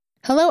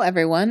Hello,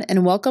 everyone,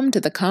 and welcome to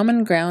the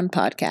Common Ground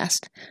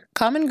podcast.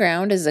 Common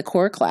Ground is a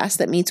core class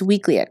that meets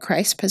weekly at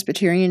Christ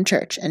Presbyterian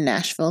Church in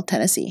Nashville,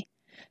 Tennessee.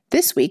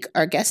 This week,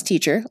 our guest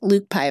teacher,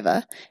 Luke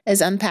Paiva, is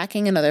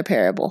unpacking another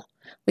parable.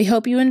 We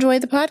hope you enjoy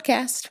the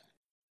podcast.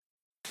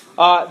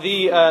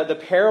 The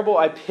parable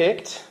I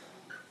picked,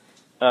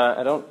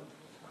 I don't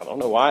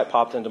know why it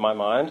popped into my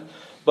mind,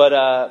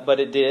 but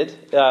it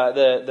did.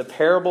 The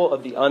parable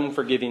of the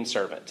unforgiving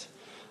servant.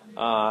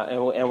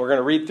 And we're going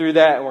to read through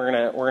that, and we're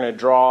going to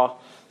draw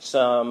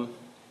some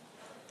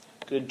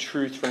good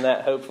truth from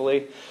that,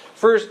 hopefully.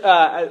 First,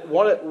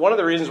 one of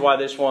the reasons why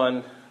this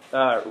one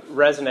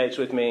resonates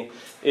with me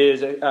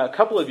is a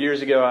couple of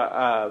years ago,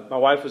 my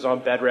wife was on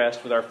bed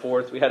rest with our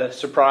fourth. We had a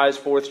surprise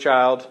fourth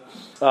child,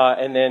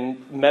 and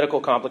then medical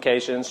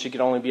complications. She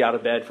could only be out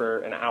of bed for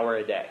an hour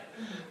a day,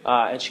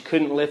 and she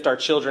couldn't lift our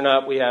children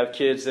up. We have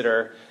kids that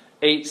are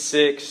 8,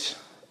 6,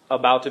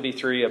 about to be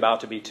 3,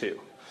 about to be 2.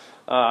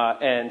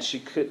 And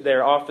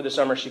they're off for the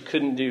summer. She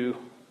couldn't do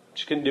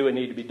what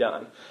needed to be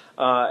done.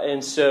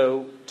 And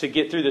so to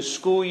get through the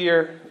school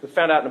year, we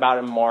found out about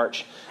it in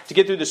March. To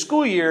get through the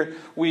school year,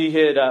 we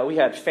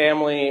had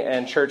family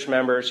and church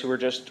members who were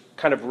just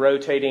kind of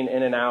rotating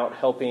in and out,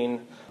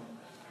 helping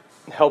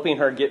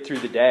her get through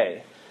the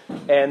day.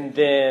 And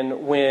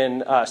then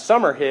when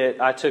summer hit,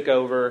 I took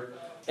over,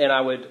 and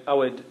I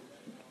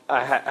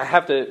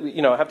have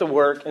to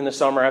work in the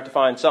summer. I have to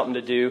find something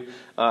to do.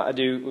 I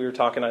do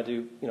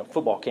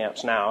football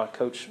camps now. I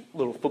coach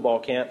little football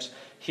camps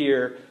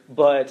here,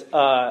 but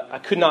I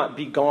could not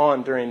be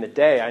gone during the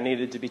day. I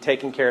needed to be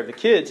taking care of the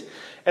kids.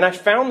 And I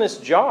found this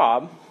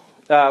job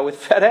with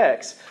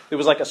FedEx. It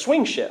was like a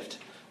swing shift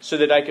so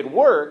that I could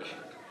work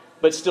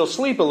but still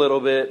sleep a little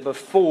bit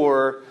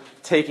before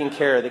taking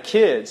care of the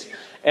kids.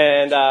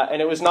 And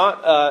it was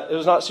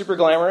not super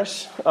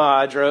glamorous.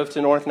 I drove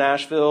to North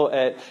Nashville.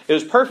 It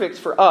was perfect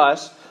for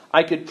us.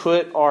 I could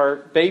put our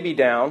baby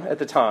down at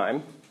the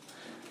time,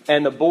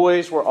 and the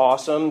boys were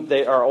awesome.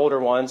 Our older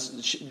ones,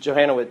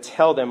 Johanna would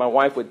tell them, my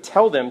wife would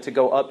tell them to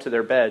go up to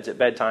their beds at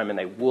bedtime, and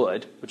they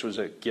would, which was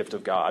a gift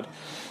of God.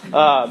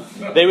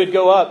 They would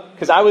go up,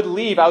 because I would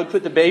leave. I would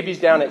put the babies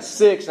down at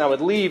 6, and I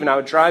would leave, and I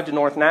would drive to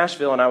North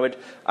Nashville, and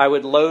I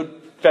would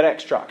load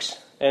FedEx trucks.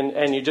 And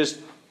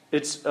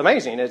it's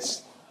amazing.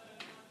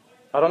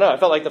 I don't know. I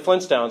felt like the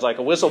Flintstones. Like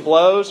a whistle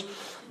blows,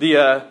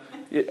 does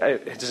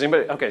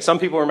anybody? Okay, some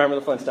people remember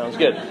the Flintstones.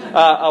 Good.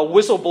 A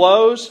whistle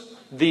blows,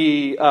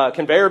 the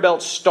conveyor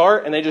belts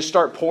start, and they just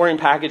start pouring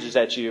packages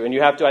at you, and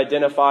you have to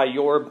identify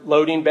your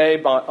loading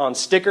bay on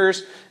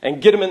stickers and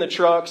get them in the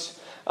trucks.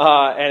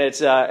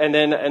 And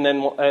then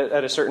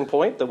at a certain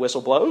point, the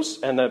whistle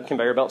blows, and the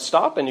conveyor belts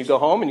stop, and you go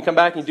home, and you come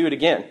back and you do it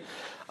again.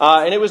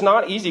 And it was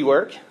not easy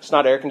work. It's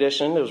not air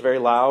conditioned. It was very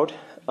loud.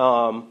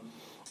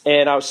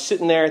 And I was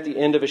sitting there at the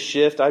end of a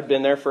shift. I'd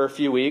been there for a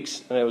few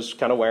weeks, and it was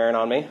kind of wearing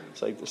on me.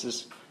 It's like,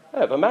 I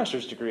have a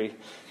master's degree.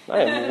 I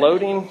am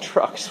loading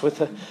trucks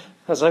with I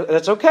was like,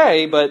 that's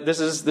okay, but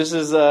this is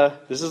a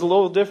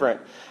little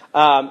different.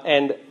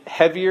 And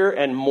heavier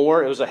and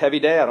more. It was a heavy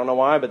day. I don't know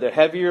why, but the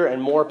heavier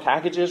and more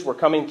packages were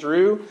coming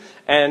through,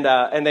 and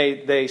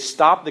they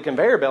stopped the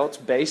conveyor belts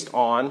based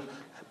on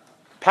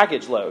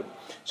package load.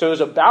 So it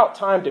was about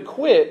time to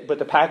quit, but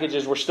the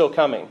packages were still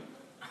coming.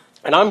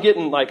 And I'm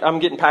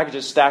getting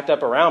packages stacked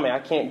up around me. I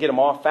can't get them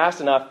off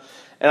fast enough.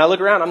 And I look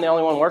around, I'm the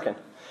only one working.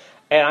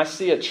 And I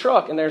see a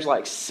truck, and there's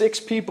like 6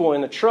 people in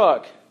the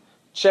truck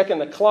checking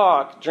the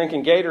clock,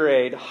 drinking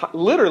Gatorade,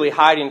 literally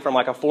hiding from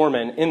like a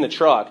foreman in the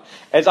truck,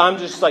 as I'm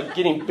just like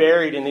getting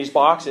buried in these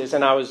boxes.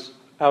 And I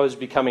was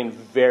becoming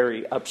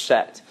very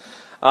upset.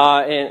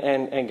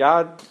 And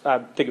God, I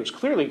think it was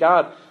clearly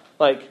God,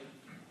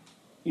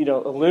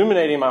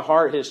 illuminating my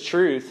heart His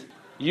truth.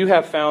 You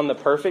have found the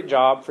perfect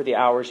job for the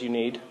hours you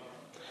need.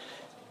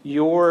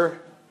 You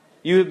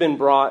have been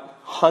brought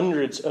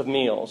hundreds of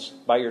meals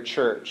by your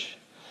church.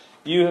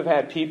 You have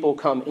had people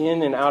come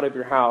in and out of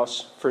your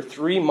house for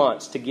 3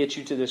 months to get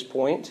you to this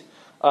point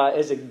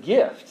as a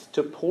gift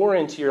to pour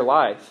into your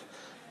life.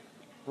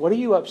 What are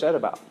you upset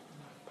about?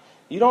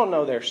 You don't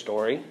know their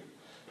story.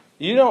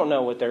 You don't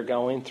know what they're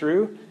going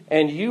through.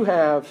 And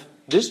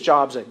this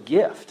job's a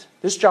gift.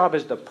 This job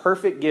is the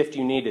perfect gift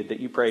you needed that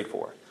you prayed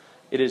for.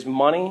 It is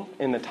money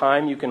and the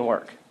time you can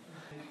work.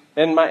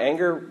 And my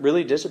anger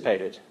really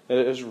dissipated.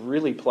 It was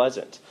really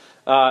pleasant.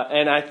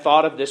 And I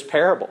thought of this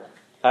parable.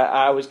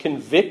 I was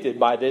convicted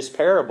by this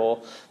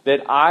parable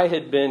that I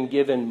had been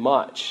given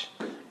much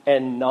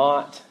and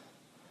not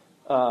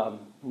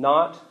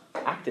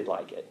acted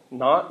like it,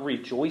 not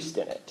rejoiced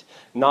in it,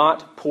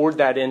 not poured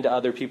that into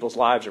other people's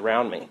lives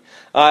around me.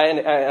 And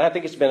I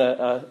think it's been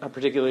a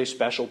particularly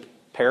special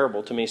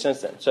parable to me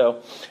since then.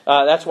 So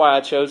that's why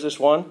I chose this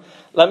one.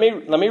 Let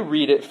me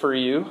read it for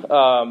you.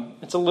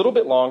 It's a little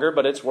bit longer,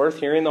 but it's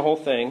worth hearing the whole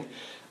thing.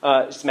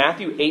 It's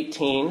Matthew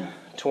 18,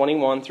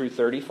 21 through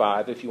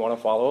 35, if you want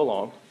to follow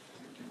along.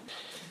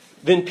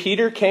 Then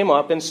Peter came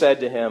up and said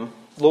to him,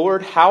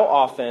 Lord, how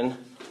often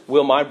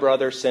will my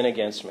brother sin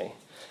against me,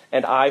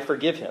 and I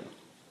forgive him?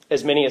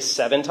 As many as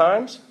 7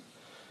 times?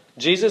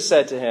 Jesus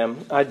said to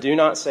him, I do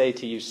not say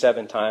to you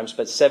 7 times,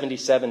 but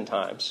 77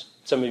 times.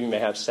 Some of you may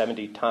have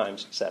 70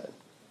 times 7.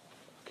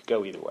 Could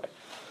go either way.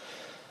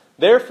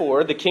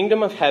 Therefore, the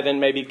kingdom of heaven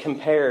may be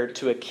compared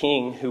to a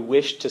king who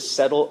wished to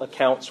settle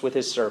accounts with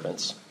his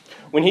servants.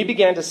 When he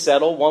began to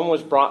settle, one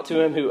was brought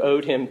to him who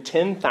owed him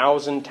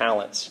 10,000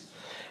 talents.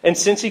 And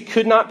since he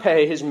could not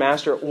pay, his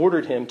master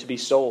ordered him to be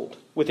sold,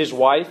 with his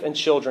wife and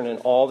children and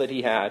all that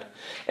he had,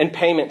 and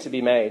payment to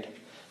be made.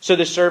 So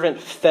the servant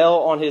fell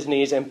on his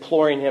knees,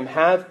 imploring him,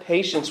 have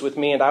patience with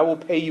me, and I will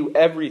pay you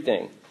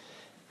everything.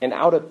 And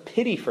out of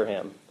pity for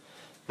him,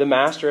 the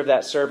master of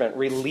that servant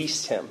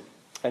released him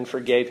and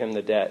forgave him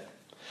the debt.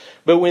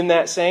 But when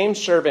that same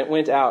servant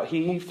went out,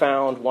 he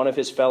found one of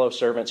his fellow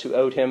servants who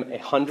owed him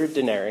 100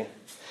 denarii.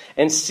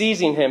 And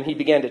seizing him, he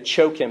began to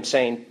choke him,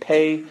 saying,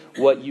 pay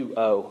what you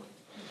owe.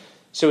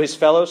 So his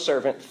fellow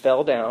servant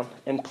fell down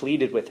and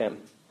pleaded with him,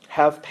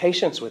 have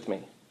patience with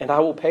me, and I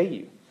will pay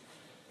you.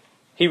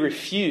 He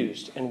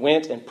refused and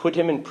went and put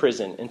him in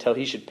prison until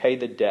he should pay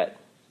the debt.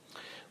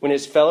 When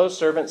his fellow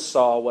servants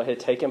saw what had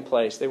taken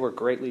place, they were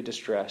greatly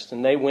distressed,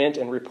 and they went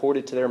and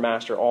reported to their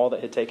master all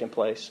that had taken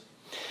place.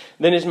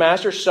 Then his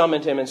master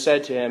summoned him and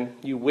said to him,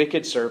 you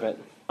wicked servant,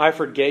 I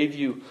forgave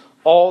you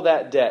all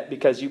that debt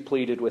because you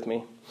pleaded with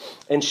me.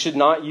 And should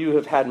not you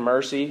have had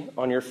mercy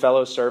on your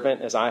fellow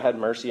servant as I had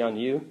mercy on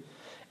you?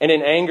 And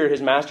in anger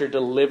his master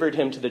delivered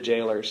him to the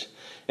jailers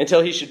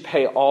until he should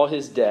pay all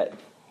his debt.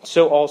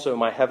 So also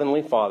my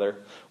heavenly Father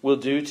will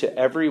do to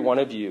every one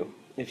of you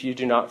if you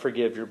do not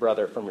forgive your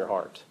brother from your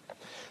heart.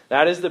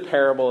 That is the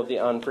parable of the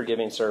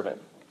unforgiving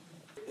servant.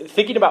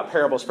 Thinking about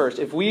parables first,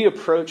 if we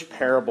approach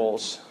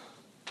parables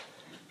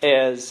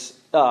as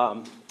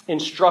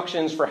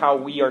instructions for how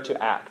we are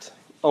to act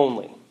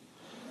only,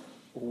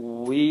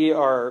 we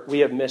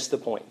have missed the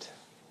point.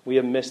 We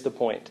have missed the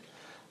point.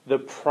 The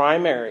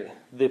primary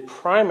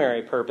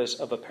purpose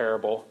of a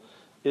parable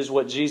is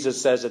what Jesus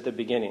says at the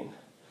beginning,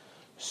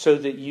 so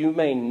that you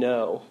may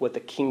know what the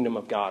kingdom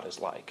of God is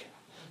like,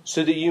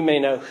 so that you may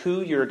know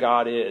who your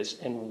God is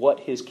and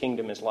what his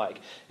kingdom is like.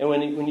 And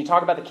when you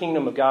talk about the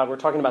kingdom of God, we're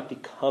talking about the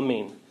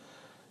coming,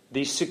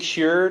 the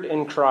secured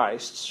in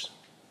Christ's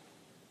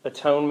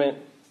atonement,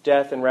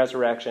 death, and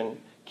resurrection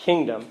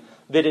kingdom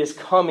that is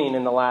coming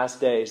in the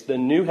last days, the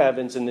new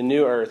heavens and the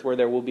new earth where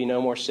there will be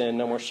no more sin,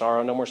 no more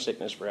sorrow, no more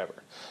sickness forever.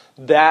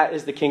 That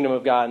is the kingdom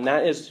of God, and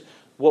that is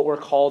what we're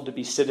called to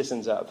be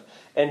citizens of.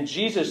 And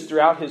Jesus,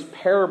 throughout his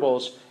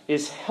parables,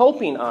 is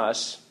helping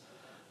us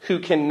who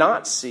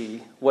cannot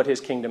see what his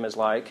kingdom is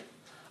like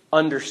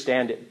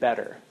understand it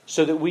better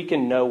so that we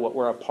can know what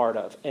we're a part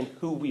of and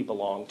who we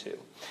belong to.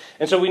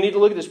 And so we need to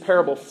look at this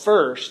parable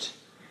first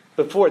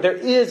before there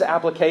is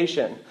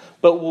application,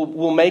 but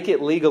we'll make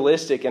it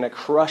legalistic and a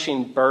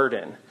crushing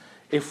burden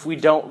if we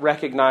don't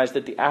recognize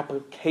that the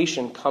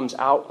application comes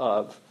out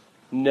of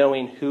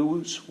knowing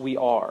whose we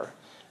are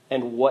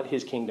and what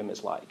his kingdom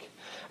is like.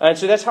 And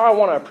so that's how I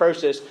want to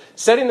approach this.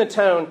 Setting the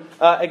tone,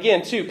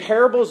 again, too,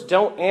 parables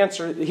don't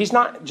answer,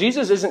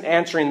 Jesus isn't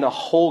answering the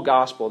whole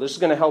gospel. This is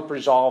going to help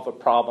resolve a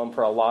problem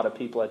for a lot of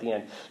people at the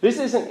end. This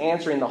isn't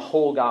answering the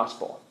whole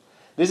gospel.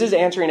 This is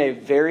answering a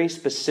very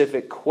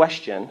specific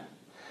question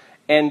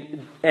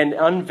and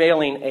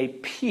unveiling a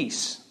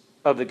piece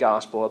of the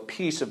gospel, a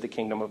piece of the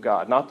kingdom of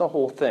God, not the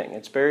whole thing.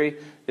 It's very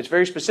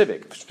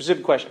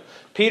specific question.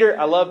 Peter,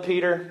 I love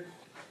Peter.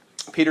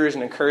 Peter is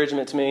an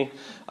encouragement to me.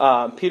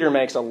 Peter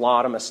makes a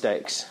lot of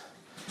mistakes.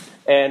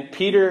 And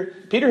Peter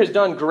has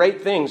done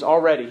great things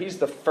already. He's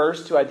the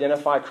first to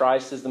identify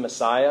Christ as the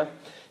Messiah.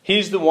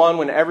 He's the one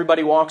when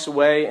everybody walks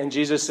away and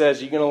Jesus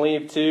says, "You're going to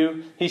leave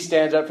too?" He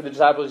stands up for the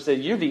disciples and says,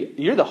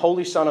 "You're the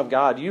Holy Son of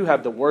God. You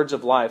have the words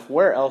of life.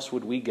 Where else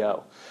would we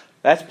go?"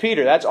 That's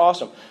Peter. That's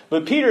awesome.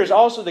 But Peter is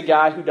also the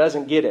guy who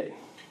doesn't get it,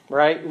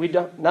 right?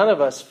 None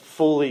of us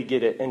fully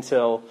get it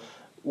until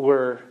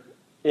we're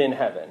in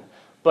heaven.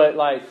 But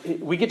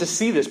we get to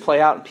see this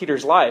play out in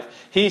Peter's life.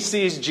 He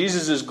sees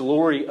Jesus'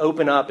 glory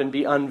open up and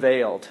be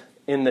unveiled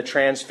in the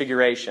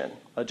transfiguration,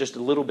 just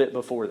a little bit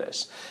before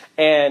this.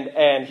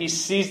 And he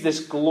sees this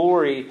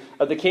glory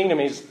of the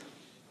kingdom.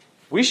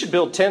 We should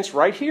build tents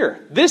right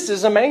here. This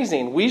is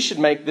amazing. We should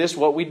make this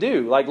what we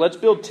do. Let's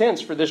build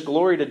tents for this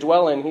glory to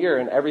dwell in here,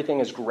 and everything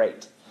is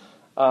great.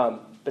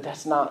 But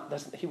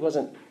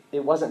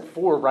it wasn't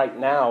for right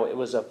now. It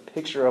was a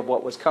picture of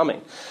what was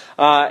coming.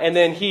 And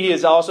then he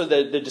is also,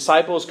 the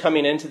disciples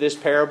coming into this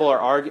parable are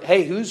arguing,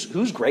 hey,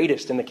 who's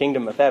greatest in the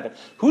kingdom of heaven?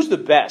 Who's the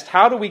best?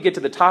 How do we get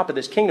to the top of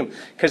this kingdom?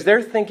 Because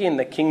they're thinking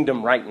the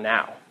kingdom right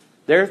now.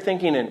 They're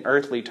thinking in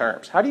earthly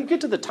terms. How do you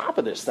get to the top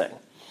of this thing?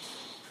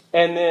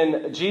 And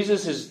then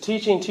Jesus is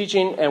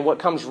teaching, and what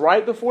comes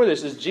right before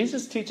this is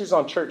Jesus teaches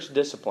on church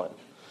discipline.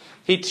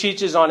 He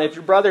teaches on if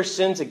your brother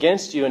sins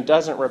against you and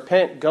doesn't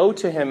repent, go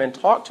to him and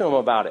talk to him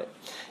about it.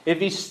 If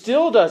he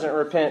still doesn't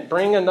repent,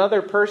 bring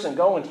another person,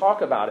 go and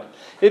talk about it.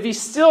 If he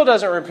still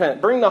doesn't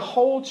repent, bring the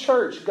whole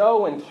church,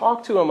 go and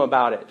talk to him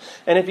about it.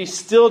 And if he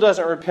still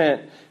doesn't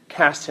repent,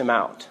 cast him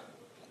out.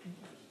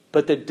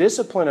 But the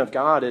discipline of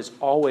God is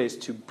always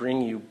to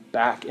bring you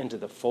back into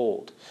the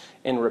fold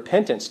in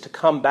repentance, to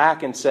come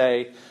back and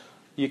say,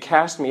 you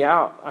cast me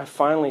out. I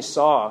finally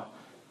saw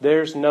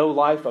there's no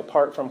life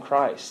apart from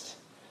Christ.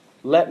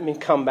 Let me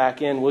come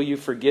back in. Will you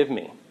forgive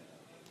me?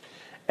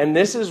 And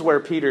this is where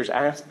Peter's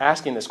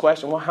asking this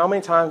question. Well, how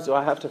many times do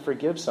I have to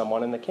forgive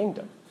someone in the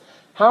kingdom?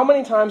 How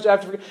many times do I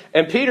have to forgive?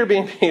 And Peter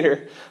being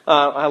Peter,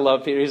 I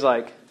love Peter. He's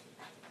like,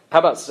 how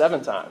about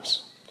 7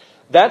 times?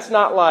 That's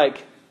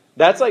like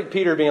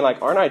Peter being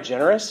like, aren't I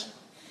generous?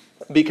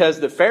 Because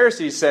the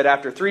Pharisees said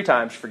after 3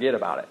 times, forget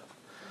about it.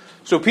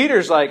 So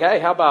Peter's like, hey,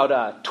 how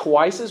about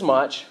twice as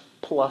much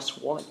plus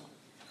 1?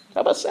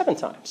 How about 7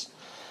 times?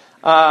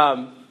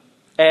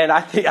 And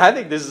I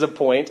think this is a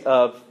point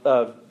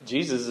of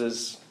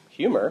Jesus'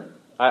 humor,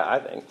 I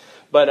think.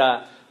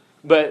 But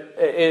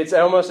it's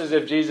almost as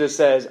if Jesus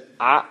says,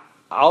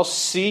 I'll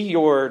see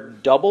your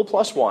double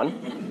plus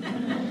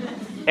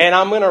 1, and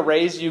I'm going to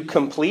raise you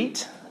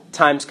complete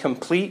times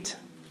complete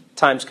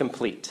times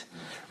complete.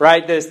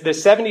 Right? The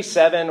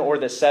 77 or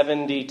the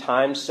 70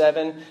 times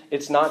 7,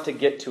 it's not to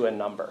get to a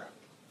number.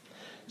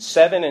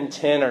 7 and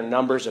 10 are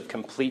numbers of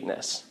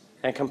completeness.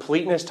 And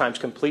completeness times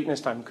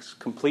completeness times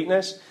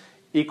completeness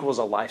equals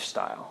a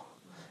lifestyle,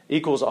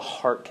 equals a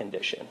heart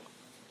condition.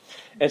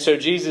 And so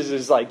Jesus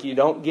is like, you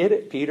don't get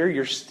it, Peter.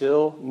 You're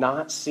still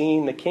not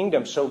seeing the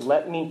kingdom. So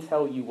let me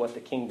tell you what the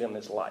kingdom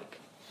is like.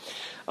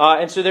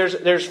 And so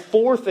there's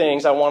 4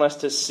 things I want us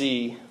to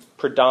see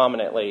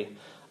predominantly.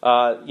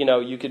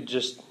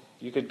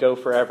 You could go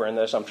forever in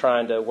this. I'm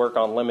trying to work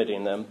on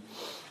limiting them.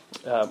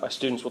 My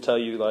students will tell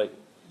you, like,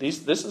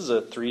 this is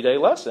a 3-day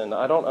lesson.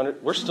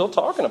 We're still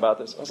talking about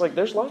this. I was like,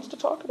 there's lots to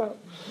talk about.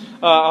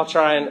 I'll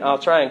try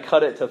and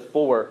cut it to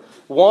 4.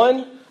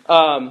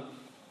 1,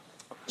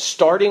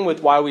 starting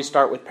with why we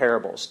start with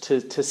parables,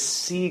 to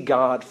see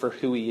God for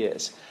who He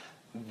is.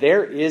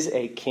 There is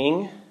a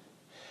king,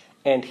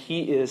 and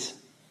He is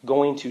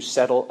going to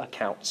settle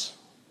accounts.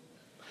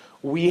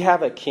 We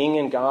have a king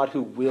in God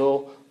who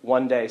will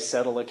one day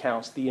settle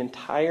accounts. The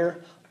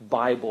entire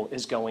Bible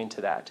is going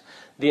to that.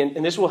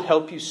 And this will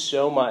help you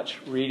so much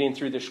reading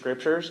through the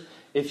scriptures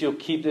if you'll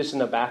keep this in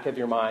the back of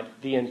your mind.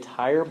 The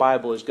entire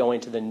Bible is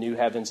going to the new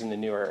heavens and the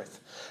new earth.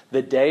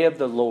 The day of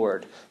the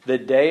Lord, the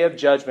day of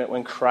judgment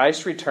when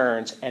Christ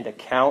returns and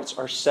accounts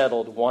are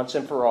settled once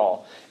and for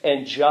all.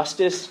 And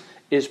justice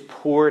is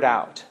poured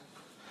out.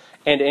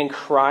 And in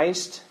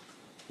Christ,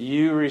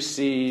 you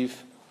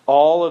receive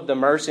all of the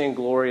mercy and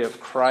glory of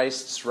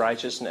Christ's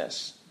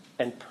righteousness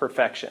and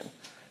perfection.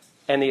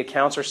 And the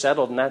accounts are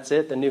settled, and that's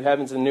it. The new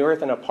heavens and the new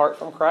earth. And apart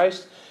from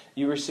Christ,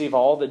 you receive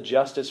all the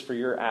justice for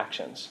your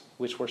actions,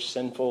 which were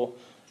sinful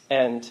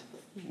and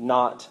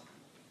not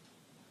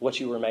what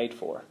you were made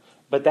for.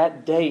 But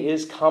that day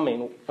is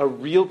coming. A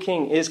real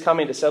king is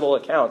coming to settle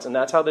accounts, and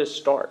that's how this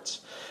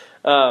starts.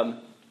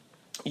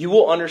 You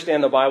will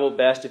understand the Bible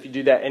best if you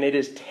do that, and it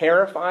is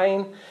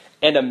terrifying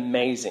and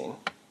amazing,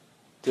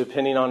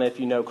 depending on if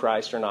you know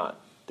Christ or not,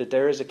 that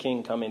there is a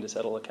king coming to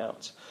settle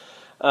accounts.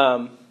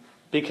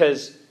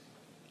 Because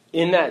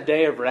in that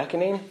day of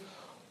reckoning,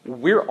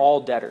 we're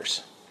all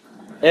debtors.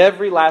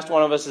 Every last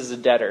one of us is a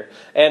debtor.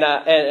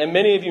 And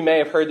many of you may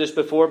have heard this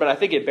before, but I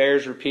think it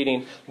bears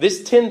repeating.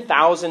 This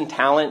 10,000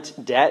 talent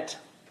debt,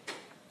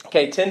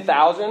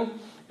 10,000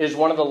 is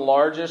one of the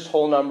largest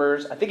whole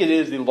numbers. I think it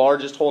is the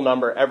largest whole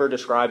number ever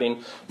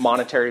describing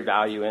monetary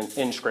value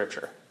in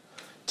Scripture.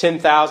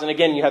 10,000,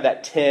 again, you have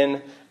that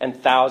 10 and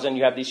 1,000.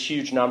 You have these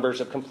huge numbers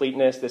of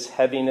completeness, this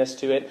heaviness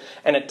to it.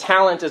 And a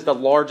talent is the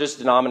largest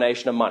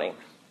denomination of money.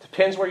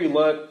 Depends where you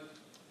look,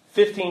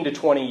 15 to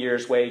 20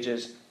 years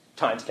wages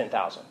times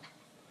 10,000.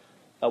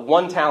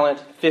 1 talent,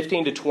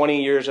 15 to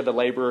 20 years of a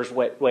laborer's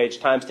wage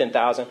times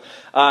 10,000.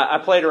 I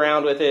played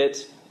around with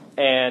it,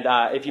 and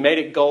if you made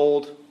it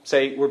gold,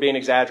 say we're being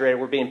exaggerated,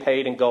 we're being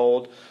paid in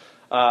gold.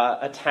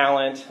 A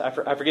talent, I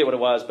forget what it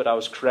was, but I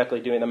was correctly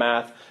doing the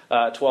math.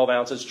 12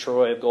 ounces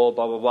troy of gold,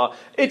 blah, blah, blah.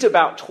 It's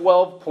about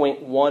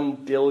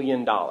 $12.1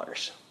 billion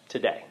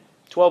today.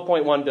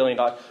 $12.1 billion.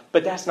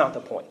 But that's not the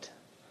point.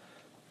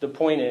 The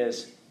point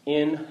is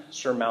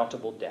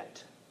insurmountable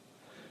debt.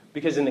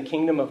 Because in the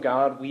kingdom of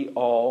God, we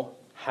all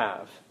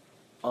have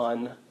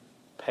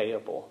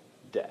unpayable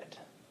debt.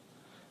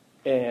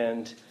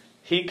 And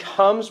He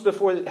comes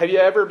before... Have you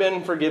ever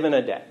been forgiven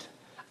a debt?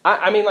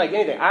 I mean, like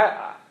anything.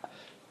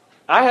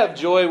 I have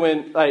joy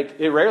when, like,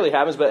 it rarely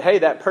happens, but hey,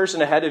 that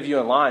person ahead of you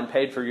in line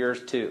paid for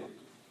yours too.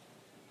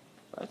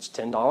 That's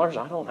 $10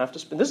 I don't have to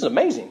spend. This is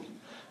amazing.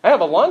 I have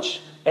a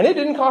lunch, and it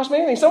didn't cost me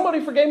anything. Somebody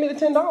forgave me the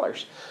 $10.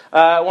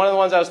 One of the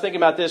ones I was thinking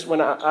about this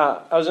when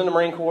I was in the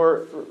Marine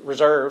Corps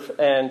Reserve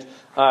and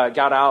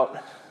got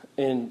out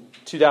in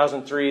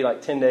 2003,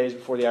 like 10 days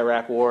before the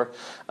Iraq War.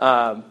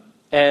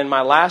 And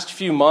my last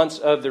few months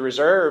of the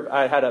reserve,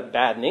 I had a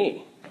bad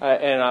knee.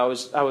 And I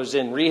was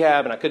in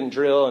rehab, and I couldn't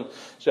drill. And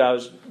so I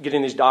was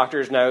getting these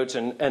doctor's notes,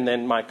 and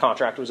then my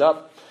contract was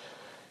up.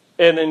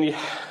 And then,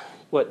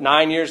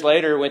 9 years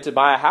later, went to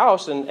buy a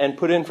house and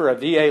put in for a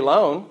VA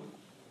loan,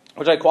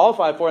 which I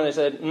qualified for, and they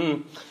said,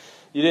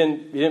 you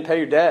didn't pay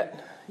your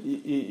debt.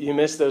 you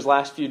missed those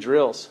last few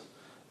drills.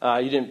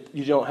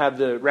 You don't have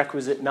the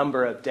requisite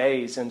number of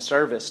days in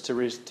service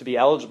to be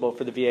eligible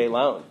for the VA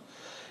loan.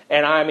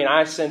 And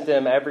I sent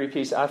them every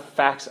piece. I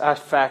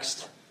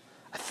faxed.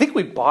 I think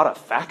we bought a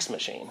fax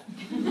machine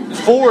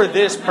for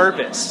this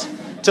purpose,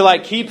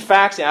 to keep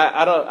faxing.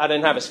 I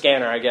didn't have a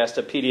scanner, I guess,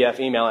 to PDF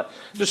email it.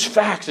 Just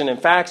faxing and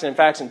faxing and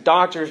faxing.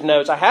 Doctor's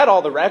notes. I had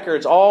all the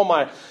records, all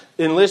my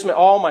enlistment,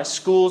 all my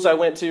schools I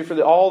went to for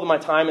all of my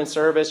time in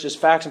service.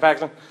 Just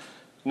faxing.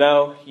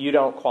 No, you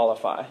don't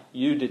qualify.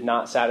 You did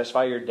not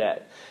satisfy your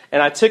debt.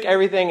 And I took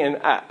everything, and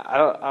I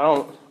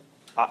don't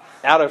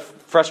out of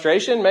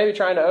frustration, maybe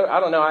trying to, I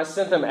don't know, I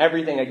sent them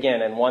everything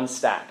again in one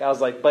stack. I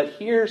was like, but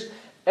here's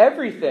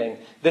everything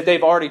that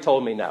they've already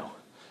told me no.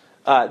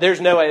 There's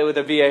no way with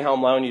a VA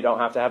home loan you don't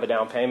have to have a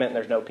down payment and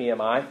there's no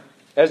PMI.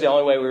 That was the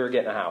only way we were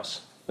getting a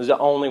house. It was the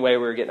only way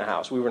we were getting a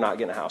house. We were not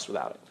getting a house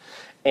without it.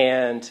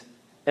 And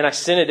I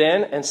sent it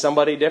in, and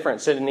somebody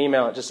different sent an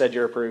email that just said,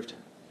 you're approved.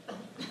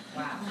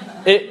 Wow.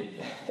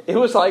 It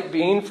was like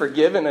being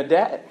forgiven a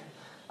debt.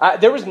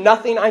 There was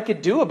nothing I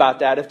could do about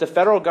that. If the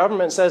federal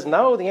government says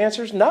no, the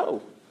answer is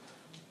no.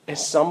 And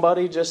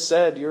somebody just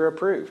said, you're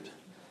approved.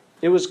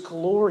 It was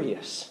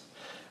glorious.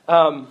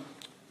 And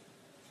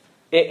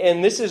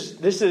this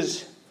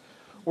is,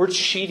 we're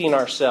cheating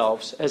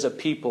ourselves as a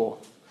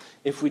people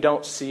if we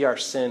don't see our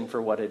sin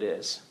for what it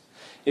is.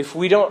 If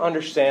we don't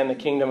understand the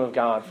kingdom of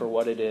God for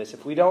what it is.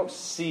 If we don't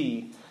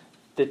see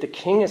that the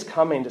king is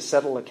coming to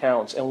settle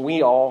accounts and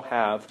we all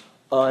have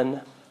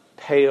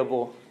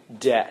unpayable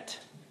debt.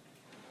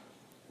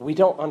 We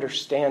don't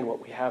understand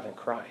what we have in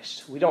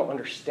Christ. We don't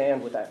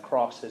understand what that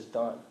cross has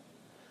done.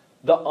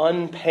 The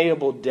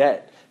unpayable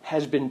debt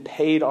has been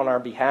paid on our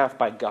behalf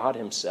by God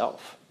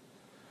himself.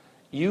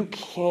 You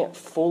can't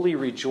fully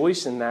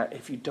rejoice in that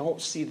if you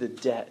don't see the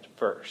debt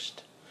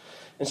first.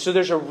 And so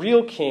there's a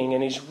real king,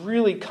 and he's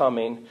really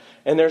coming,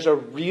 and there's a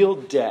real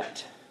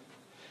debt.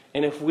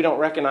 And if we don't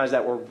recognize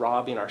that, we're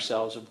robbing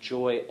ourselves of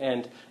joy.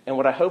 And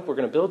what I hope we're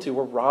going to build to,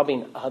 we're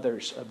robbing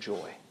others of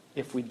joy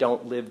if we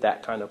don't live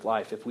that kind of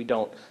life, if we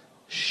don't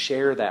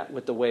share that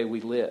with the way we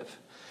live.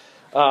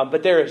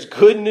 But there is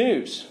good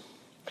news.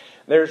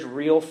 There's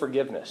real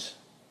forgiveness.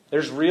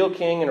 There's real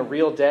king and a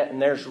real debt,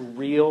 and there's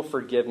real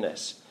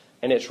forgiveness.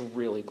 And it's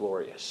really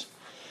glorious.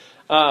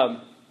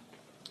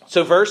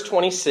 So verse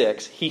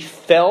 26, he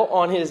fell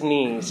on his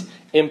knees,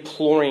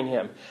 imploring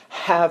him,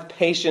 have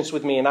patience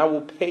with me, and I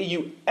will pay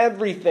you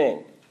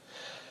everything.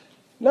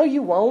 No,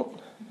 you won't.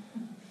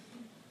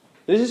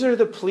 These are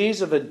the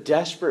pleas of a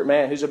desperate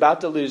man who's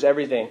about to lose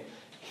everything.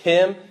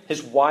 Him,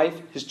 his wife,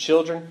 his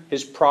children,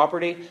 his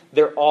property,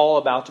 they're all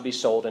about to be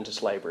sold into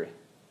slavery.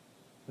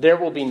 There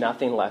will be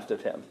nothing left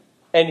of him.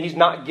 And he's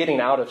not getting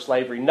out of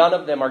slavery. None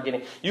of them are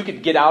getting... You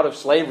could get out of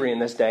slavery in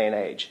this day and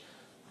age.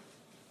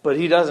 But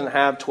he doesn't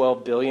have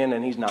 12 billion,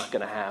 and he's not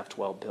going to have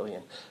 12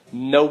 billion.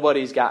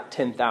 Nobody's got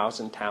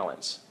 10,000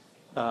 talents.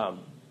 And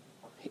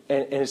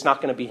it's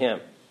not going to be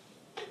him.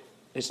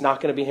 It's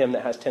not going to be him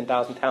that has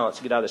 10,000 talents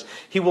to get out of this.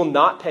 He will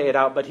not pay it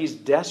out, but he's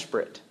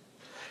desperate.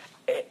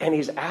 And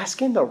he's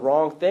asking the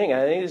wrong thing.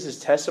 I think this is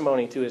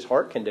testimony to his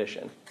heart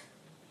condition.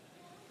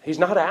 He's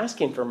not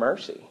asking for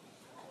mercy.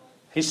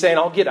 He's saying,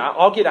 I'll get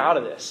out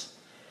of this.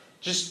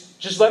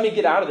 Just let me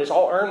get out of this.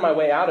 I'll earn my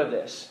way out of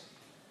this.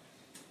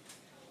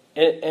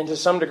 And to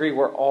some degree,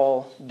 we're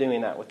all doing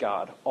that with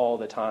God all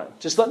the time.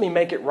 Just let me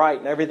make it right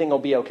and everything will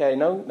be okay.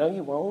 No,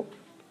 you won't.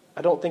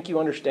 I don't think you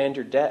understand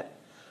your debt.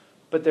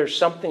 But there's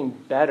something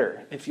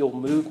better. If you'll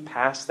move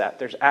past that,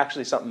 there's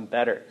actually something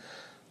better.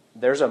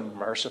 There's a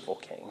merciful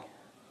king.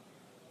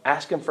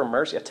 Ask him for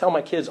mercy. I tell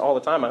my kids all the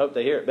time. I hope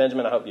they hear it.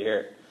 Benjamin, I hope you hear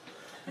it.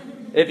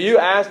 If you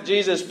ask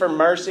Jesus for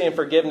mercy and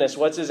forgiveness,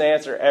 what's his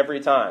answer every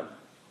time?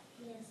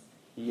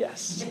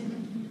 Yes.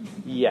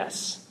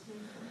 Yes.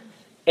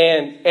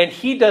 And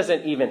he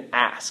doesn't even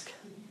ask,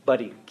 but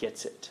he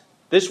gets it.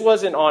 This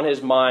wasn't on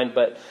his mind,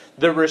 but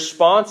the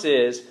response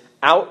is,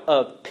 out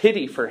of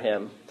pity for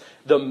him,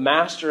 the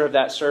master of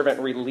that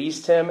servant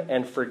released him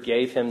and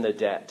forgave him the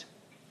debt.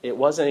 It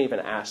wasn't even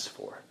asked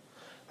for.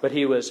 But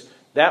he was,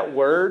 that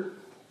word,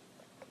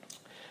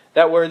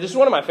 this is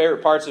one of my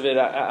favorite parts of it.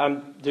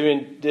 I'm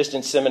doing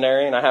distance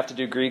seminary and I have to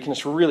do Greek and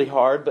it's really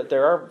hard, but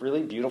there are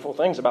really beautiful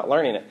things about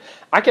learning it.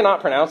 I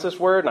cannot pronounce this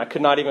word and I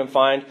could not even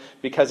find,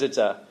 because it's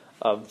a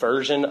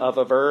version of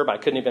a verb, I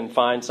couldn't even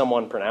find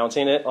someone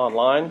pronouncing it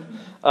online.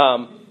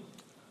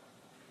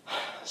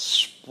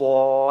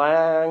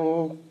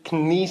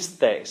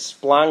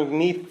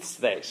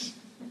 Splanchnisthes.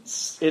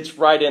 It's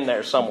right in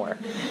there somewhere.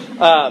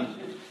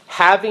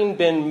 Having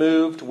been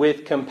moved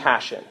with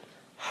compassion.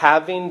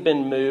 Having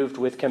been moved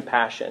with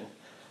compassion.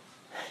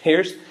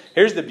 Here's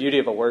the beauty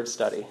of a word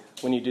study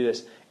when you do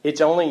this.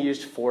 It's only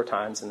used 4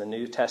 times in the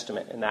New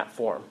Testament in that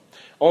form.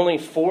 Only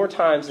 4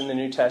 times in the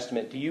New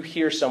Testament do you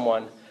hear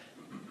someone,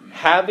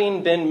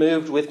 having been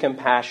moved with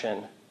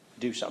compassion,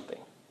 do something.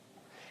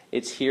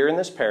 It's here in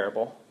this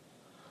parable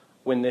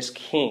when this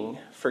king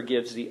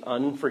forgives the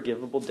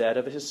unforgivable debt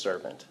of his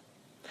servant.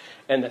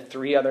 And the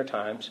 3 other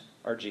times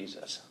are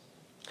Jesus.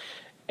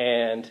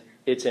 And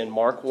It's in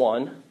Mark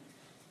 1,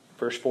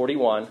 verse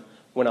 41,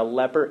 when a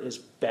leper is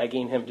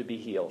begging him to be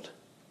healed.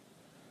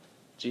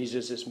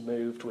 Jesus is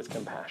moved with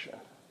compassion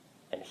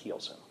and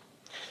heals him.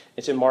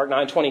 It's in Mark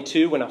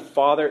 9:22 when a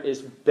father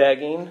is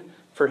begging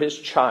for his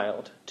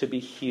child to be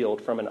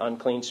healed from an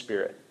unclean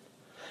spirit.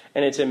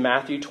 And it's in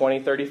Matthew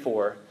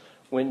 20:34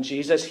 when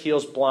Jesus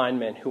heals blind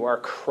men who are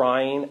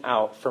crying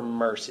out for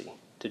mercy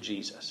to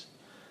Jesus.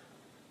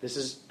 This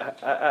is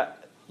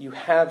you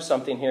have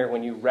something here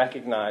when you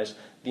recognize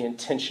the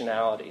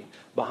intentionality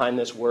behind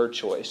this word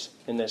choice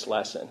in this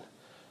lesson.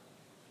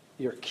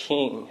 Your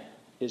king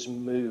is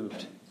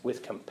moved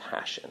with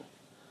compassion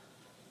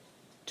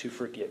to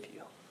forgive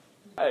you.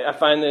 I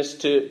find this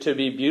to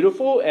be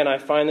beautiful, and I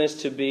find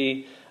this to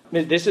be,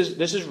 this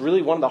is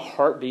really one of the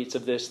heartbeats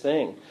of this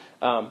thing.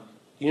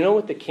 You know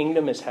what the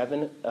kingdom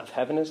of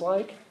heaven is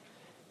like?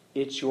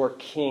 It's your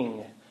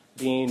king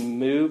being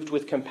moved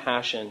with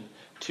compassion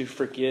to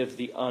forgive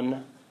the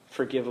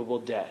unforgivable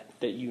debt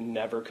that you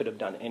never could have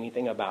done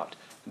anything about.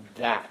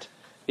 That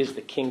is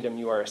the kingdom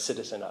you are a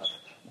citizen of.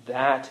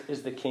 That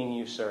is the king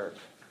you serve.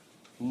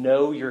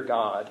 Know your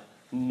God,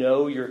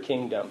 know your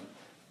kingdom,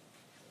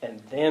 and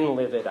then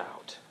live it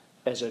out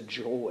as a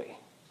joy.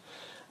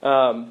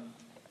 So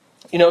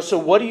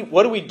what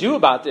do we do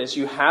about this?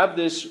 You have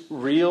this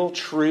real,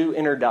 true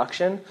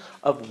introduction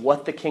of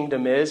what the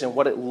kingdom is and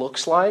what it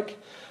looks like.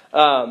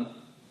 Now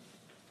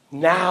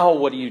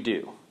what do you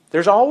do?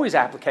 There's always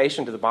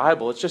application to the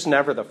Bible. It's just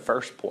never the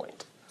first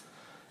point.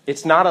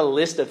 It's not a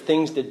list of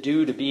things to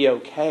do to be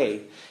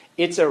okay.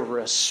 It's a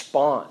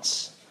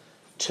response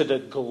to the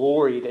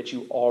glory that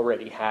you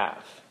already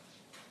have.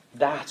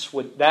 That's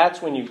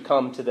when you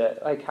come to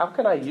the, how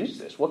can I use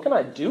this? What can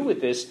I do with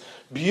this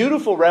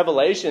beautiful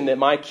revelation that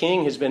my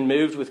king has been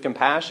moved with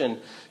compassion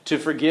to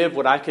forgive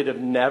what I could have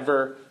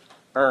never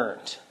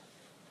earned?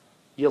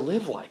 You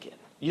live like it.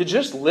 You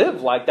just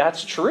live like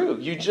that's true.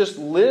 You just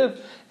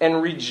live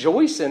and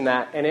rejoice in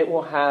that, and it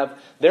will have,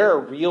 there are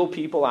real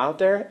people out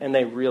there, and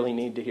they really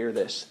need to hear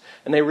this.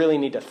 And they really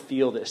need to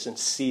feel this and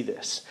see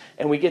this.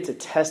 And we get to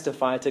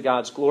testify to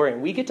God's glory,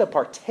 and we get to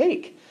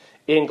partake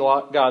in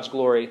God's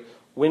glory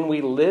when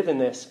we live in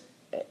this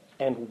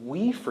and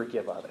we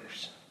forgive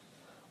others.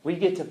 We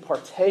get to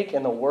partake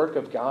in the work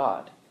of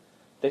God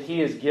that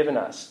He has given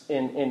us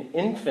in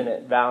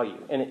infinite value,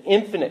 in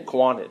infinite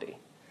quantity.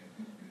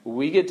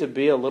 We get to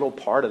be a little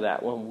part of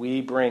that when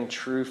we bring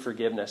true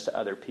forgiveness to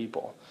other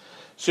people.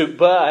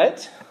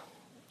 But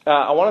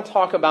I want to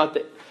talk about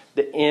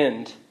the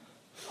end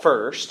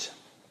first,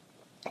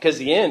 because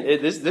the end,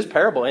 this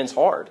parable ends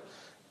hard.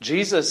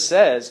 Jesus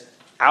says,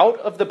 out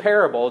of the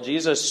parable,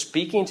 Jesus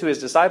speaking to His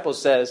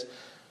disciples says,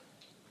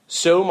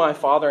 "So my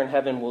Father in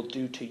heaven will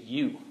do to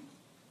you,"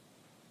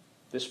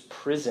 this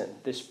prison,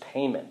 this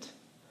payment,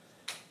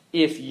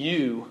 "if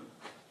you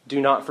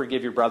do not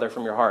forgive your brother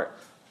from your heart."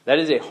 That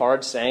is a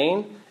hard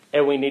saying,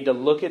 and we need to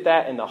look at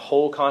that in the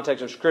whole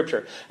context of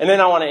Scripture. And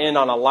then I want to end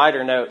on a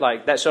lighter note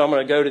like that. So I'm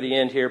going to go to the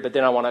end here, but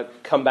then I want to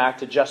come back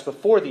to just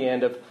before the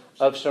end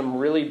of some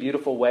really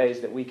beautiful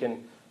ways that we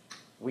can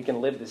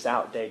live this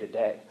out day to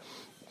day.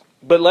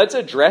 But let's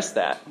address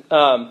that.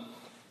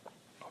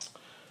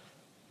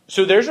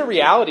 So there's a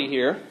reality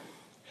here.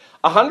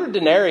 100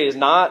 denarii is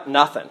not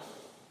nothing.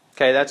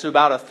 Okay, that's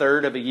about a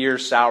third of a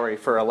year's salary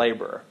for a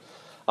laborer.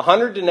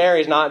 100 denarii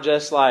is not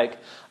just like,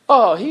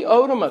 oh, he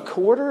owed him a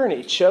quarter and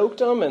he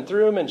choked him and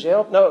threw him in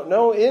jail.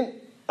 No.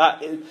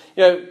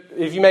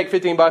 If you make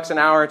 $15 an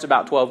hour, it's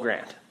about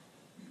 $12,000,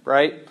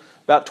 right?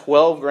 About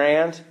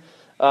 $12,000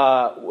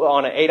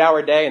 on an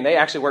 8-hour day, and they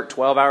actually work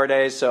 12-hour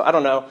days. So I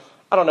don't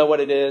know what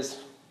it is,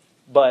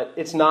 but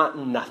it's not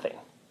nothing.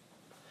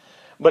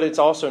 But it's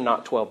also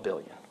not 12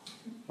 billion.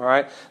 All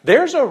right,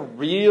 this is a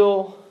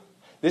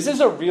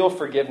real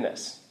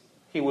forgiveness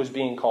he was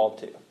being called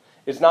to.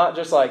 It's not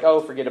just like, oh,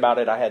 forget about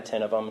it, I had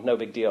 10 of them, no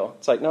big deal.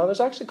 It's like, no,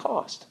 there's actually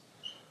cost.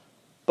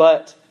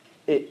 But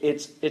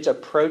it's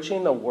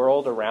approaching the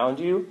world around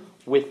you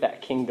with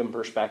that kingdom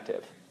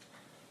perspective.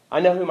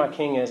 I know who my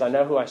king is. I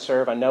know who I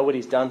serve. I know what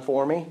he's done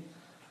for me.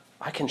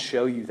 I can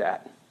show you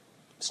that.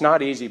 It's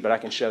not easy, but I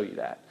can show you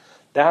that.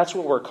 That's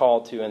what we're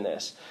called to in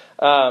this.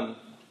 And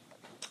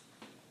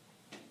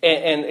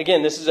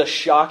again, this is a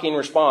shocking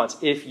response.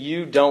 If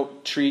you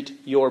don't treat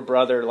your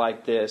brother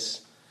like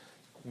this,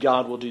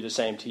 God will do the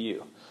same to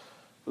you.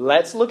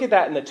 Let's look at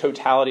that in the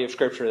totality of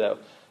Scripture, though.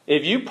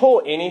 If you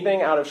pull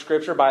anything out of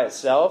Scripture by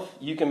itself,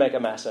 you can make a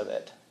mess of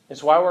it.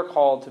 It's why we're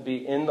called to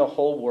be in the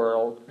whole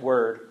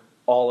Word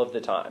all of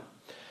the time.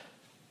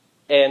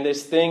 And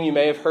this thing, you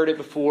may have heard it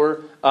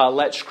before,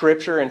 let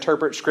Scripture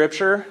interpret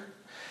Scripture.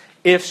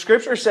 If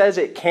Scripture says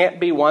it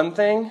can't be one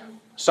thing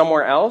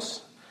somewhere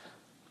else,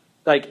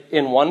 like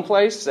in one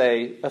place,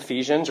 say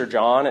Ephesians or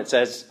John, it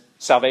says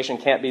salvation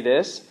can't be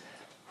this,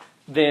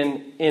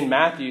 then in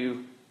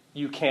Matthew,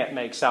 you can't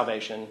make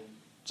salvation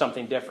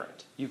something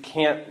different. You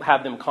can't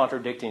have them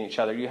contradicting each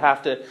other. You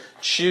have to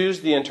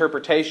choose the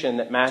interpretation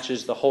that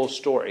matches the whole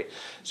story.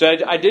 So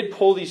I did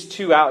pull these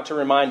two out to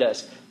remind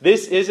us.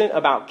 This isn't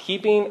about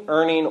keeping,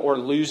 earning, or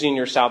losing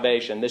your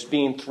salvation. This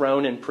being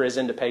thrown in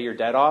prison to pay your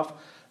debt off.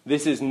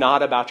 This is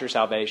not about your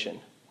salvation.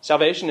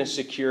 Salvation is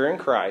secure in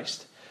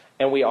Christ.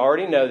 And we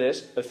already know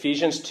this.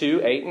 Ephesians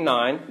 2, 8 and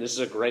 9. This is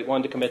a great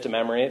one to commit to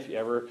memory if you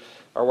ever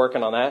are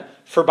working on that.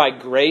 For by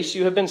grace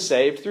you have been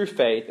saved through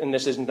faith, and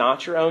this is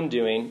not your own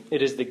doing.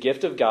 It is the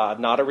gift of God,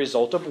 not a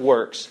result of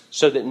works,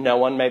 so that no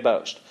one may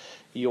boast.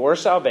 Your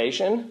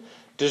salvation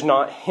does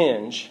not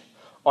hinge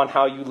on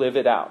how you live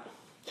it out.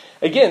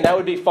 Again, that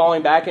would be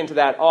falling back into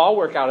that, I'll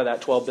work out of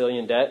that 12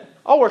 billion debt.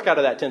 I'll work out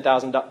of that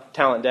 10,000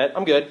 talent debt.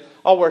 I'm good.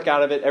 I'll work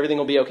out of it. Everything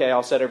will be okay.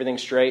 I'll set everything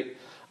straight.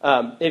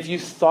 If you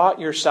thought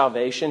your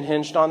salvation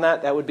hinged on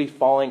that, that would be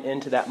falling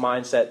into that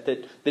mindset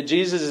that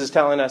Jesus is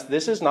telling us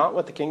this is not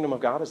what the kingdom of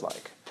God is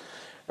like.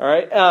 All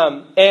right?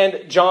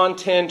 And John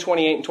 10,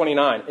 28 and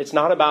 29. It's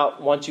not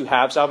about once you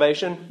have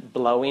salvation,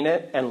 blowing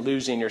it and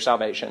losing your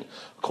salvation.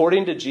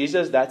 According to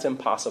Jesus, that's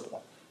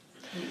impossible.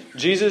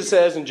 Jesus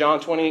says in John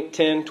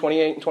 10,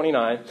 28 and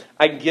 29,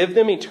 I give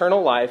them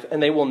eternal life,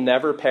 and they will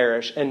never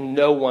perish, and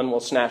no one will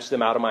snatch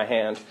them out of my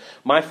hand.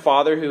 My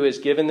Father who has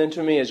given them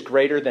to me is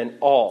greater than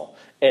all,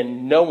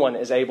 and no one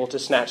is able to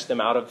snatch them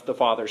out of the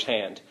Father's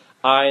hand.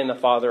 I and the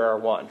Father are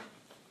one.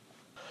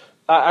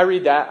 I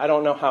read that. I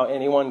don't know how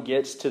anyone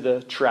gets to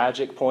the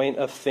tragic point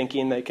of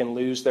thinking they can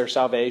lose their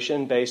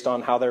salvation based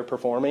on how they're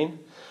performing.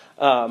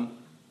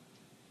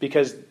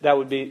 Because that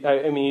would be,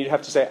 you'd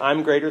have to say,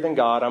 I'm greater than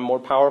God, I'm more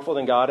powerful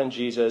than God and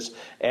Jesus,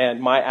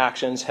 and my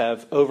actions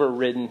have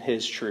overridden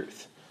his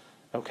truth.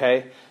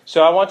 Okay?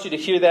 So I want you to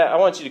hear that. I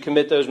want you to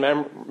commit those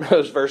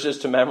verses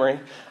to memory.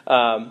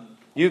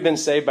 You've been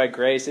saved by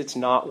grace. It's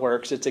not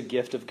works. It's a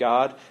gift of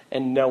God,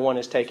 and no one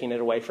is taking it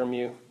away from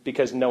you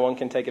because no one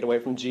can take it away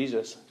from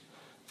Jesus.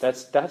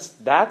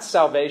 That's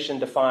salvation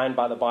defined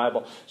by the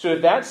Bible. So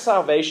if that's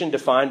salvation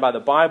defined by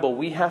the Bible,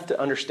 we have to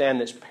understand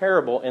this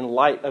parable in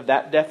light of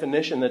that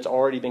definition that's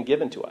already been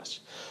given to us.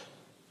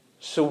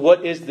 So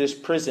what is this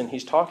prison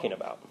he's talking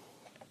about?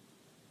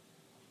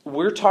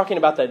 We're talking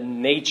about the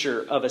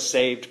nature of a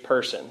saved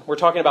person. We're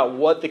talking about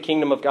what the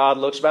kingdom of God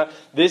looks about.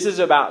 This is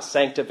about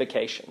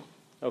sanctification.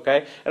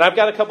 Okay? And I've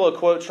got a couple of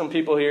quotes from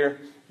people here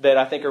that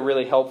I think are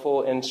really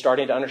helpful in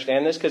starting to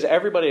understand this, because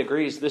everybody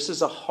agrees this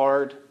is a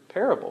hard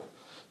parable.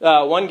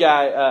 One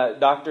guy,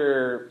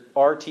 Dr.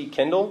 R.T.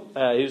 Kendall,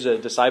 he was a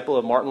disciple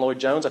of Martin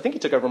Lloyd-Jones. I think he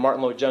took over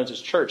Martin Lloyd-Jones'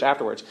 church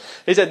afterwards.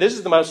 He said, this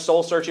is the most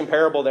soul-searching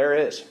parable there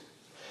is.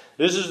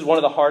 This is one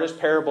of the hardest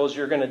parables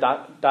you're going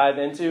to dive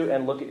into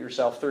and look at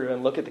yourself through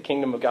and look at the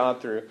kingdom of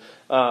God through.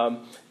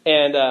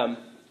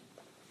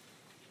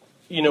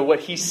 What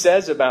he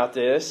says about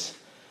this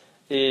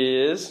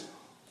is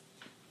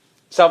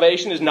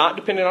salvation is not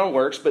dependent on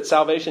works, but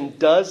salvation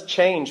does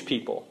change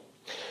people.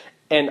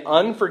 An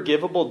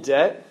unforgivable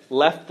debt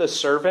left the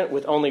servant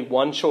with only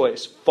one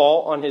choice: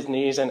 fall on his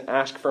knees and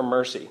ask for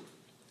mercy.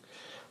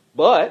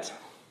 But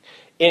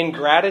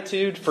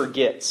ingratitude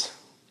forgets,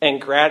 and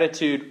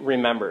gratitude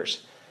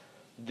remembers.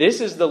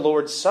 This is the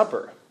Lord's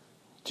Supper.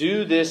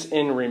 Do this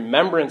in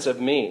remembrance of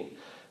me,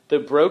 the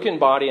broken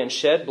body and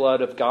shed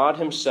blood of God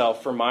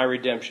himself for my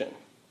redemption.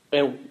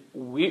 And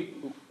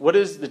what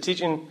is the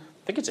teaching?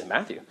 I think it's in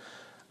Matthew.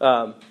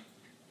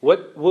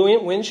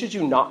 When should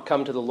you not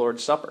come to the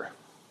Lord's Supper?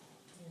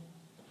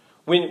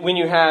 When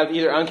you have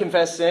either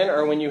unconfessed sin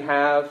or when you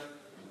have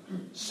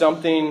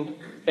something,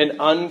 an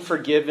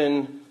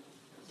unforgiven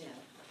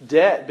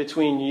debt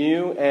between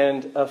you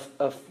and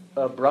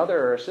a brother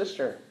or a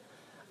sister.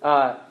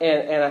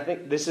 And I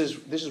think this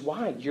is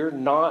why you're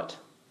not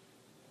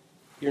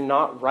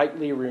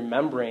rightly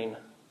remembering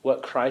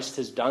what Christ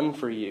has done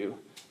for you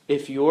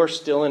if you're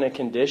still in a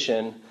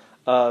condition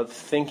of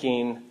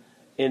thinking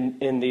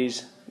in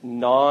these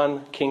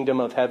non-kingdom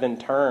of heaven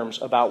terms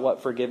about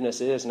what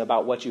forgiveness is and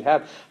about what you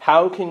have.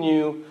 How can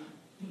you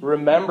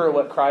remember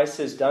what Christ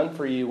has done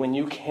for you when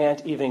you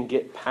can't even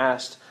get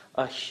past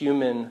a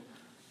human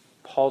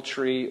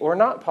paltry, or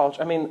not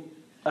paltry,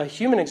 a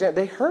human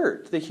example? They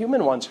hurt. The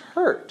human ones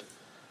hurt.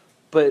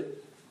 But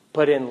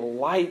in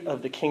light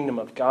of the kingdom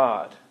of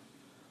God,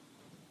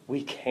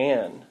 we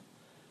can,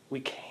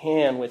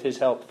 with his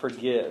help,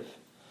 forgive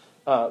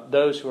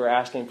those who are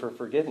asking for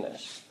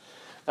forgiveness.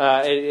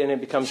 And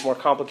it becomes more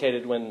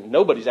complicated when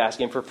nobody's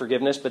asking for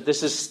forgiveness, but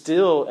this is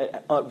still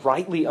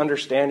rightly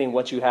understanding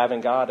what you have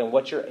in God and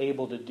what you're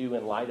able to do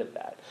in light of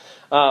that.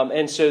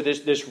 And so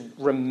this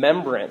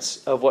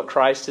remembrance of what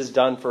Christ has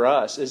done for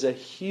us is a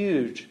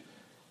huge,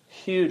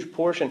 huge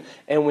portion.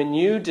 And when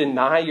you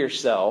deny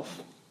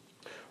yourself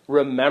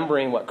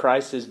remembering what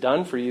Christ has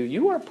done for you,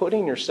 you are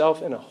putting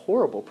yourself in a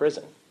horrible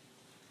prison.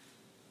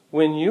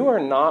 When you are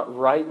not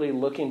rightly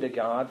looking to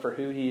God for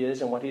who he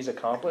is and what he's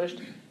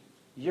accomplished,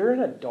 you're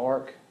in a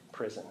dark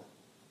prison.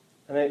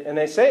 And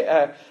they say,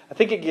 I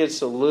think it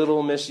gets a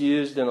little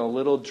misused and a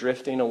little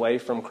drifting away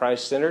from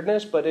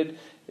Christ-centeredness, but it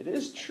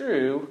is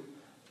true.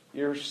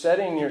 You're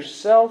setting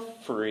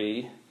yourself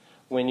free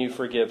when you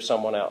forgive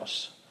someone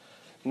else.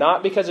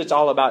 Not because it's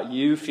all about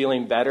you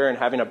feeling better and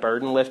having a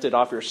burden lifted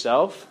off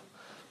yourself,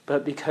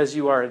 but because if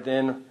you're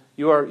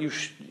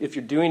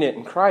doing it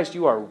in Christ,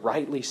 you are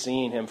rightly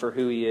seeing him for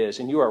who he is,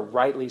 and you are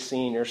rightly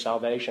seeing your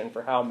salvation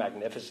for how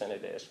magnificent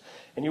it is.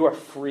 And you are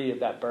free of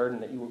that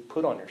burden that you would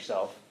put on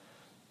yourself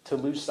to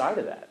lose sight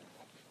of that.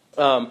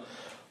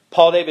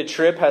 Paul David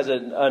Tripp has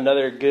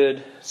another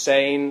good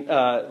saying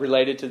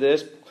related to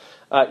this.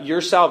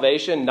 Your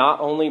salvation not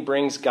only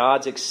brings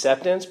God's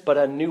acceptance, but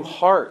a new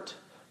heart,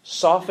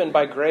 softened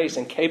by grace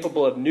and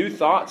capable of new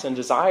thoughts and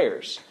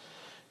desires.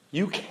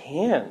 You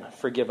can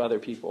forgive other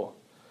people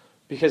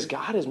because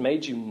God has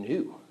made you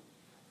new.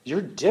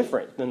 You're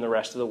different than the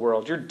rest of the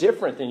world. You're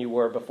different than you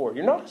were before.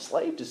 You're not a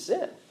slave to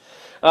sin.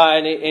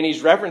 And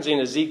he's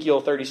referencing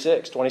Ezekiel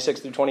 36,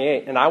 26 through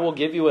 28. And I will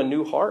give you a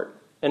new heart,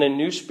 and a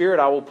new spirit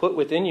I will put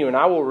within you, and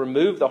I will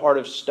remove the heart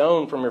of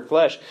stone from your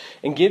flesh,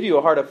 and give you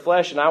a heart of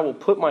flesh, and I will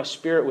put my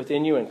spirit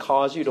within you, and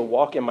cause you to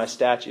walk in my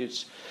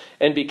statutes,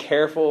 and be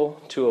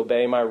careful to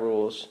obey my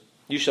rules.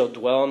 You shall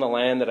dwell in the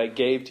land that I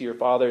gave to your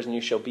fathers, and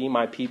you shall be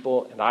my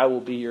people, and I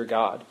will be your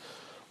God.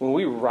 When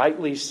we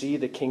rightly see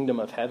the kingdom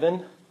of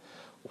heaven,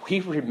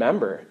 we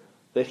remember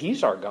that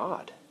he's our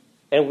God,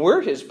 and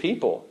we're his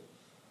people.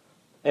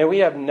 And we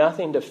have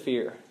nothing to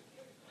fear.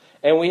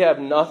 And we have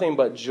nothing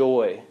but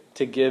joy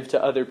to give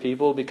to other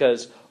people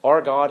because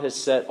our God has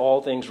set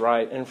all things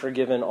right and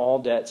forgiven all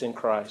debts in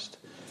Christ.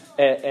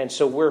 And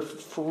so we're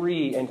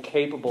free and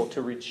capable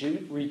to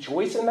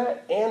rejoice in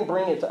that and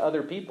bring it to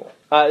other people.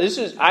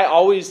 I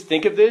always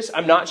think of this.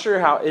 I'm not sure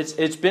how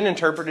it's been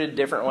interpreted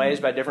different ways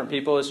by different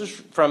people. This is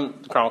from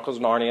the Chronicles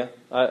of Narnia.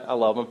 I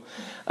love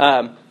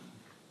them.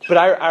 But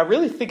I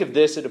really think of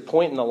this at a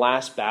point in the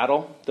last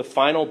battle, the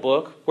final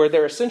book, where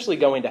they're essentially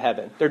going to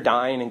heaven. They're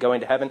dying and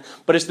going to heaven,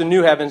 but it's the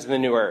new heavens and the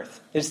new earth.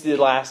 It's the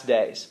last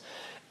days.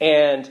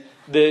 And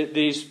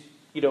these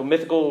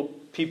mythical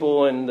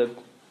people in the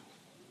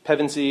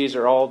Pevensies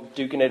are all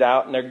duking it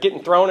out, and they're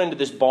getting thrown into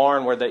this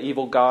barn where the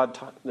evil god...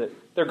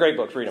 They're great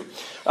books, read them.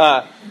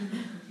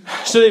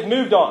 So they've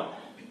moved on.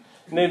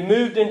 And they've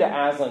moved into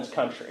Aslan's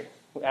country.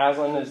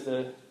 Aslan is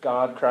the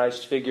God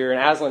Christ figure. In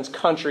Aslan's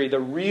country, the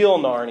real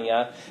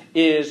Narnia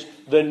is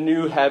the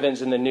new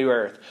heavens and the new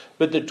earth.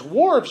 But the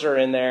dwarves are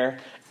in there,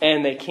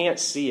 and they can't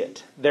see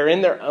it. They're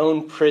in their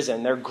own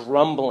prison. They're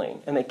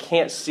grumbling, and they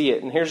can't see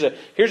it. And here's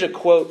a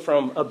quote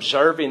from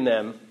observing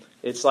them.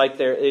 It's like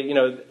they're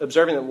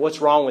observing them. What's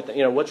wrong with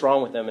them? What's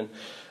wrong with them? And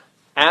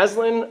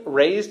Aslan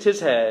raised his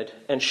head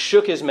and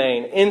shook his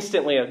mane.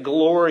 Instantly, a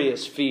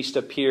glorious feast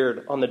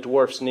appeared on the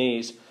dwarf's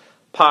knees.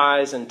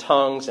 Pies and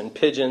tongues and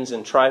pigeons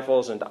and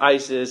trifles and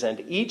ices, and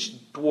each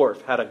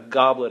dwarf had a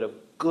goblet of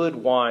good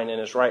wine in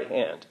his right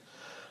hand.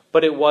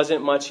 But it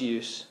wasn't much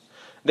use.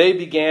 They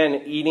began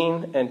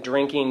eating and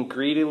drinking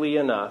greedily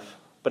enough,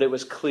 but it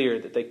was clear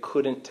that they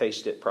couldn't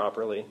taste it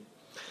properly.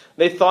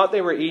 They thought they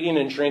were eating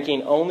and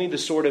drinking only the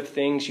sort of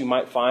things you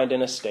might find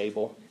in a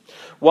stable.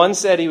 One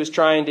said he was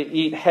trying to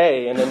eat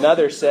hay, and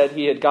another said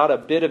he had got a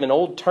bit of an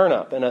old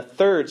turnip, and a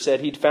third said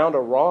he'd found a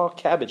raw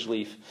cabbage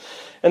leaf.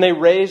 And they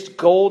raised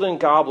golden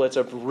goblets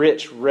of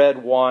rich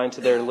red wine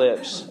to their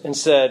lips and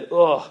said,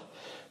 "Ugh,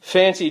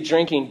 fancy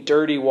drinking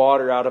dirty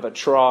water out of a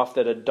trough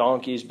that a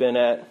donkey's been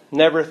at.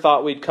 Never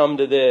thought we'd come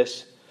to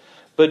this."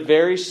 But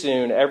very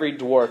soon every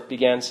dwarf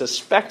began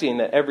suspecting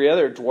that every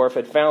other dwarf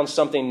had found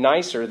something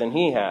nicer than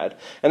he had.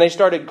 And they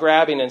started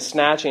grabbing and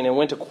snatching and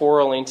went to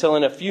quarreling till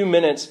in a few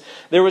minutes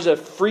there was a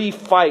free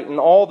fight, and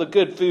all the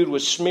good food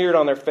was smeared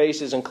on their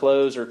faces and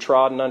clothes or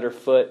trodden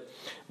underfoot.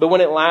 But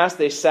when at last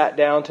they sat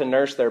down to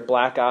nurse their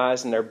black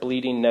eyes and their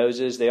bleeding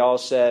noses, they all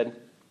said,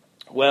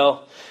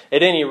 "Well,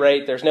 at any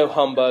rate, there's no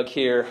humbug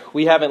here.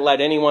 We haven't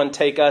let anyone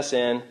take us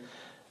in.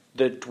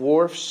 The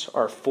dwarfs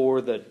are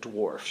for the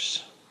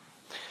dwarfs."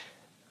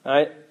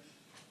 I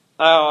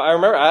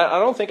remember, I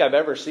don't think I've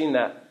ever seen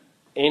that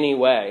any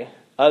way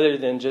other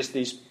than just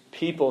these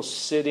people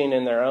sitting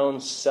in their own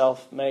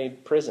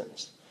self-made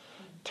prisons,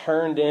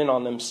 turned in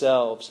on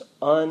themselves,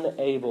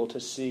 unable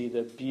to see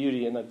the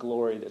beauty and the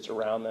glory that's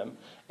around them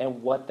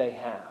and what they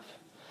have.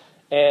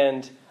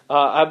 And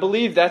I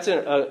believe that's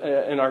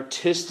an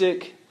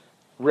artistic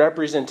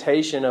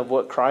representation of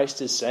what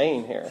Christ is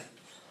saying here.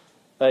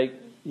 Like,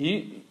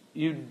 you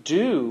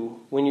do,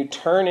 when you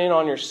turn in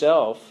on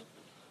yourself,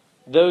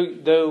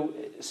 though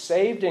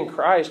saved in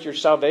Christ, your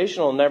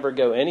salvation will never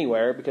go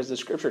anywhere because the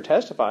Scripture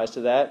testifies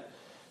to that.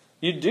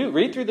 You do.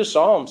 Read through the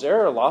Psalms.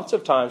 There are lots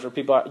of times where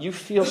people are, "You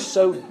feel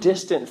so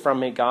distant from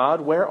me,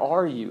 God. Where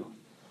are you?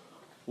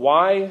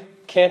 Why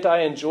can't I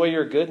enjoy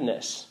your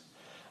goodness?"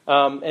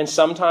 And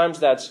sometimes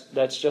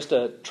that's just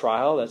a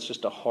trial. That's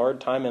just a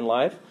hard time in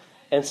life.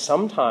 And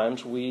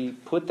sometimes we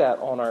put that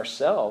on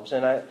ourselves.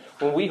 And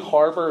when we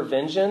harbor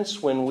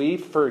vengeance, when we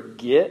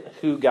forget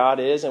who God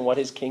is and what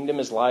His kingdom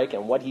is like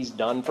and what He's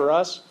done for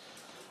us,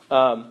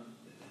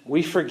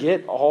 we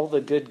forget all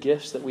the good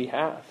gifts that we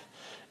have.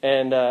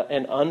 And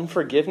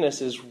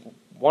unforgiveness is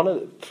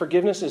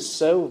forgiveness is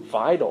so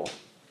vital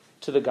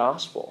to the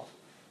gospel.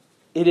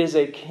 It is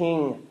a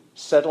king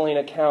settling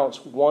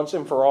accounts once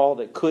and for all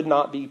that could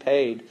not be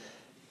paid,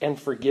 and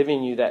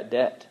forgiving you that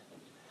debt.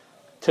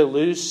 To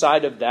lose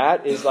sight of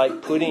that is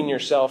like putting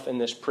yourself in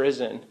this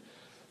prison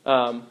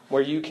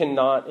where you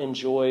cannot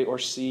enjoy or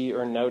see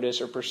or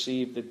notice or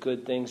perceive the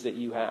good things that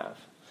you have.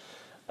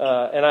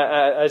 And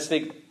I just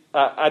think,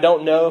 I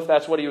don't know if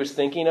that's what he was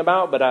thinking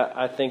about, but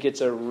I think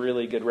it's a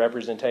really good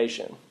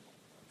representation.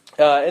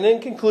 And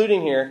then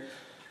concluding here,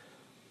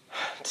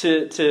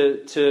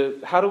 to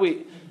how do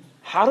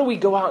we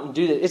go out and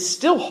do that? It's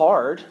still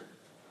hard.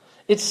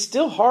 It's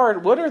still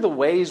hard. What are the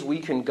ways we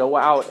can go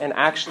out and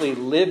actually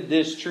live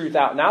this truth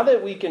out? Now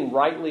that we can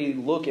rightly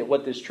look at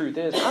what this truth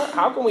is,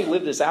 how can we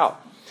live this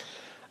out?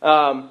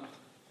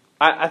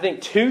 I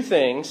think two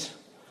things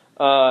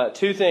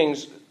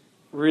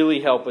really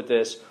help with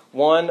this.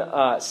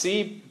 One,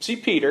 see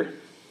Peter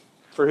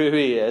for who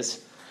he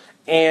is,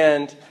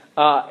 and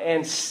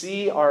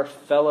see our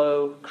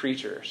fellow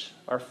creatures,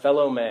 our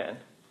fellow man,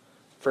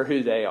 for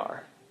who they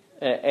are.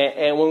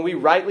 And when we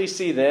rightly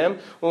see them,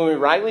 when we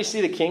rightly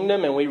see the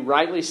kingdom, and we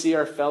rightly see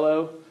our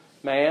fellow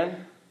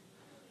man,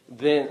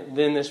 then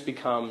this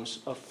becomes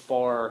a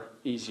far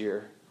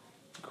easier,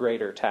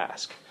 greater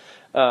task,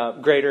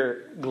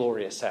 greater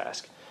glorious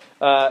task.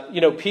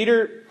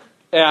 Peter.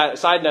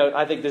 Side note: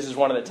 I think this is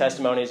one of the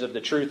testimonies of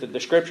the truth of the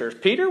Scriptures.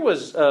 Peter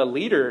was a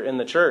leader in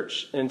the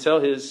church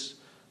until his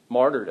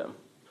martyrdom.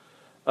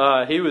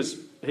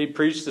 He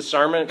preached the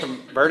sermon,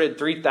 converted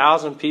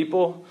 3,000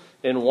 people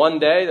in one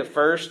day, the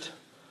first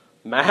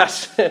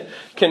mass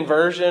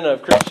conversion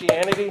of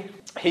Christianity.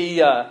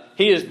 He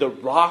is the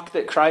rock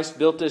that Christ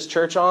built his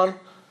church on.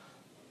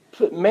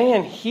 But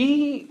man,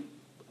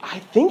 I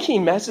think he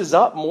messes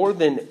up more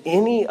than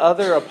any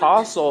other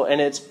apostle, and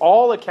it's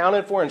all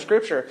accounted for in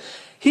Scripture.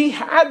 He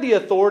had the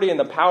authority and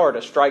the power to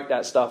strike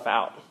that stuff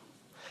out.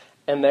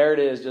 And there it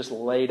is, just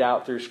laid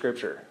out through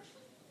Scripture.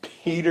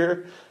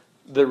 Peter,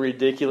 the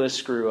ridiculous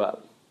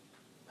screw-up,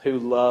 who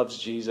loves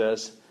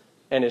Jesus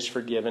and is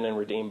forgiven and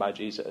redeemed by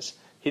Jesus.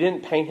 He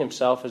didn't paint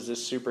himself as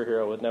this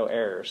superhero with no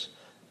errors.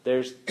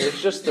 There's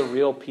just the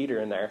real Peter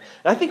in there.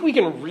 And I think we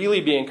can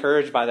really be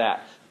encouraged by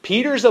that.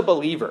 Peter's a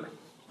believer.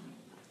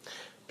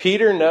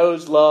 Peter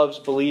knows, loves,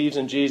 believes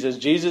in Jesus.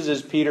 Jesus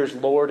is Peter's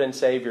Lord and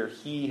Savior.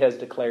 He has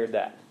declared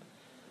that.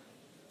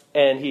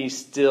 And he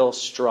still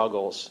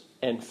struggles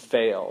and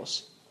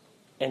fails.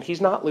 And he's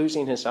not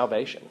losing his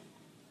salvation.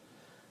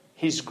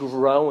 He's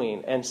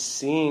growing and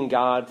seeing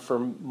God for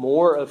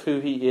more of who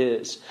he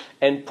is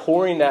and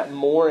pouring that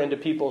more into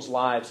people's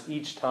lives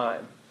each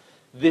time.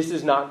 This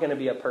is not going to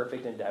be a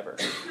perfect endeavor.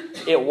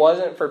 It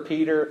wasn't for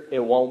Peter.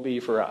 It won't be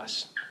for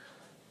us.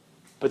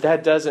 But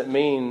that doesn't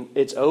mean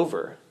it's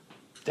over.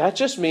 That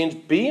just means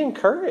be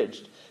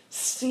encouraged.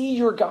 See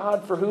your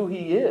God for who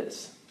he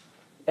is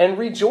and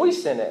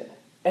rejoice in it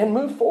and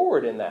move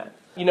forward in that.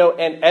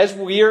 And as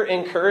we are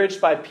encouraged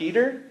by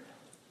Peter,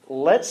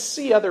 let's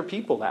see other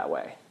people that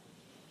way.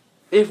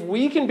 If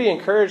we can be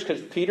encouraged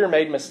because Peter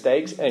made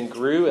mistakes and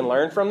grew and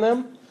learned from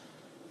them,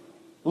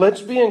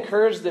 let's be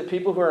encouraged that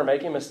people who are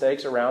making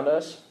mistakes around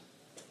us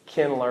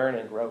can learn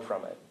and grow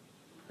from it.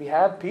 We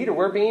have Peter.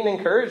 We're being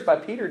encouraged by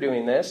Peter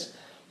doing this.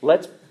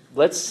 Let's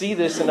see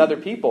this in other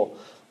people.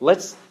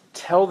 Let's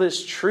tell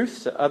this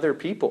truth to other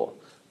people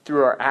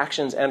through our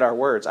actions and our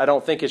words. I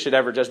don't think it should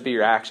ever just be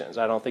your actions.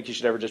 I don't think you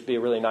should ever just be a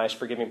really nice,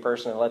 forgiving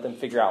person and let them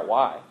figure out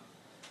why.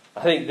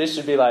 I think this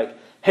should be like,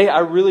 hey, I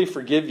really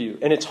forgive you.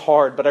 And it's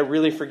hard, but I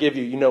really forgive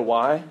you. You know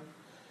why?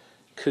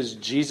 Because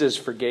Jesus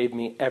forgave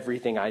me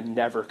everything I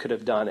never could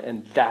have done.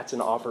 And that's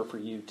an offer for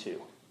you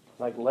too.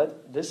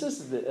 This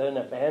is an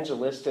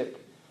evangelistic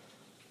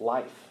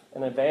life,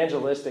 an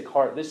evangelistic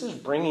heart. This is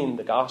bringing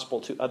the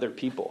gospel to other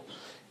people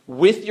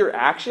with your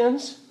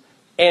actions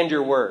and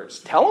your words.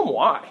 Tell them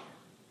why.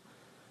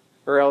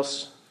 Or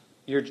else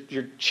you're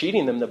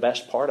cheating them the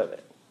best part of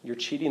it. You're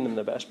cheating them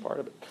the best part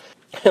of it.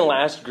 And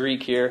last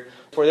Greek here,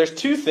 where there's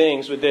two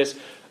things with this.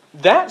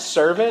 That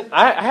servant,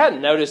 I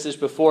hadn't noticed this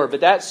before,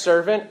 but that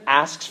servant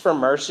asks for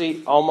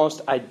mercy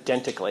almost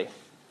identically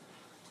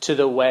to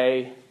the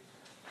way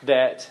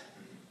that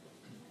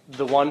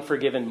the one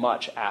forgiven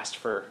much asked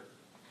for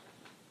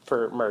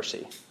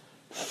mercy.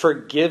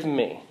 Forgive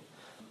me.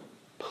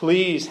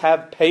 Please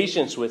have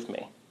patience with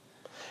me,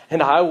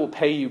 and I will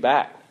pay you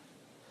back.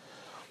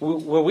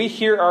 When we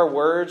hear our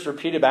words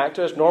repeated back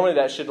to us, normally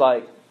that should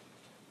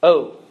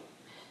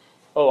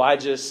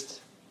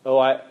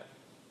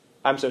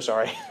I'm so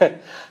sorry.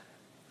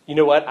 You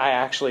know what? I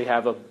actually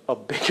have a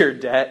bigger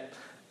debt.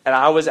 And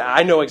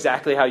I know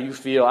exactly how you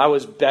feel. I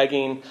was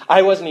begging.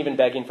 I wasn't even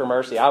begging for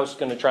mercy. I was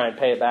going to try and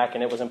pay it back,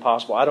 and it was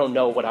impossible. I don't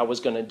know what I was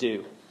going to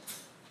do.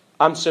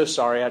 I'm so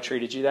sorry I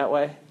treated you that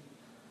way.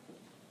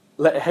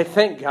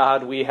 Thank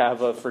God we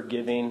have a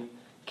forgiving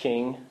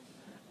King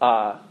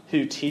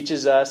who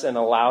teaches us and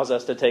allows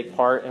us to take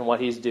part in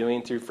what he's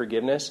doing through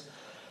forgiveness.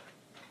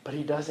 But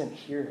he doesn't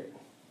hear it.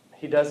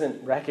 He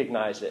doesn't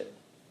recognize it.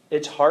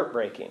 It's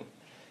heartbreaking.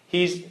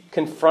 He's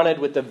confronted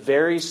with the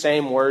very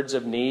same words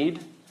of need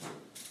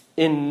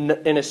in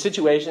a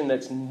situation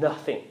that's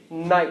nothing,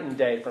 night and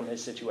day from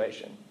his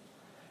situation,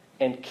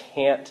 and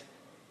can't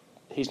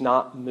He's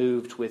not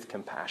moved with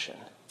compassion.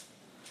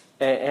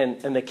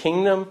 And the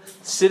kingdom,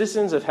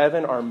 citizens of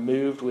heaven are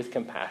moved with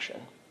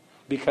compassion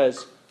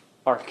because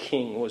our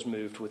King was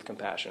moved with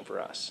compassion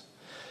for us.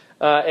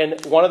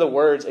 And one of the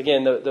words,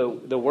 again,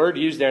 the word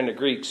used there in the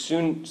Greek,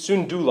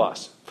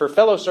 sundulos, for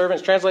fellow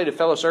servants, translated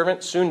fellow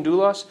servant,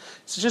 sundulos.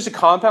 It's just a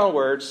compound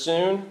word,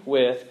 sun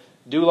with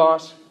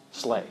doulos,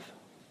 slave.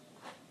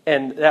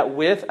 And that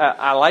with,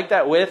 I like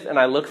that with, and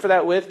I look for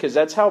that with, because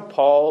that's how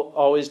Paul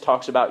always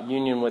talks about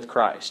union with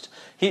Christ.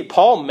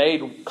 Paul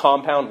made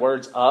compound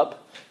words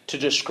up to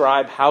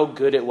describe how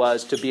good it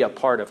was to be a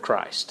part of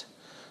Christ.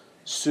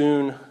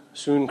 Sun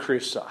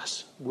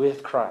Christos,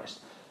 with Christ.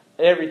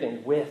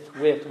 Everything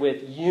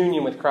with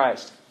union with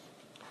Christ.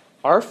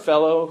 Our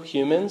fellow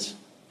humans,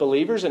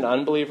 believers and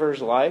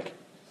unbelievers alike,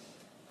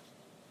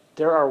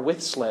 there are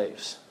with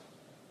slaves.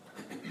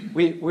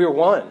 We are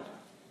one.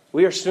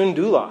 We are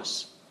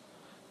sundulos.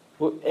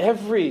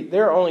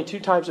 There are only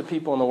two types of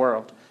people in the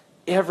world.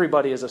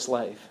 Everybody is a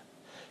slave.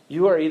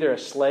 You are either a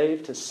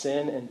slave to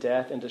sin and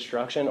death and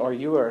destruction, or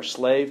you are a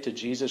slave to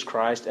Jesus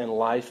Christ and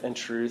life and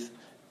truth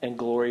and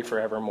glory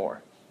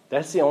forevermore.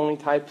 That's the only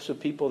types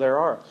of people there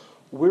are.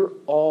 We're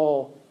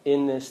all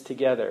in this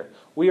together.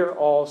 We are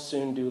all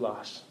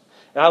sundulos.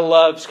 And I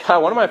love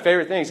Scott. One of my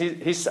favorite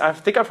things, I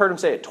think I've heard him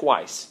say it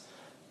twice.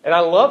 And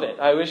I love it.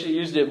 I wish he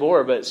used it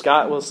more, but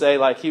Scott will say,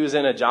 like, he was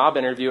in a job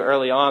interview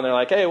early on. They're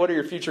like, hey, what are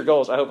your future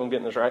goals? I hope I'm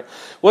getting this right.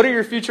 What are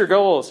your future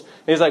goals? And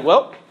he's like,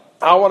 well,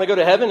 I want to go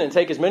to heaven and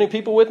take as many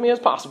people with me as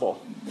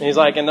possible. And he's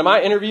like, and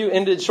my interview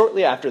ended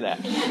shortly after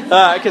that,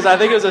 because I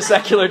think it was a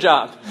secular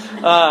job.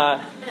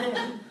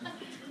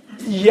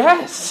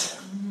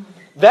 Yes,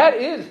 that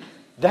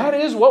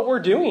is what we're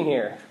doing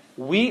here.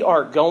 We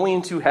are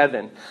going to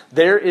heaven.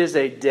 There is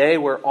a day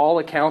where all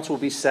accounts will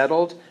be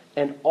settled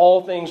and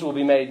all things will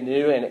be made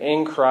new, and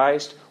in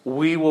Christ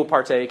we will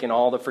partake in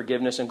all the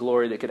forgiveness and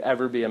glory that could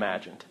ever be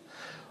imagined.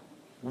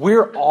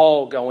 We're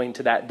all going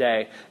to that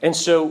day. And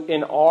so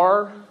in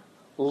our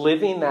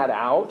living that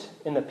out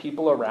in the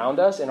people around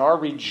us, and our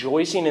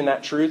rejoicing in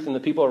that truth in the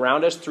people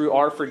around us through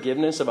our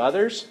forgiveness of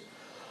others,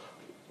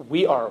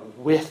 we are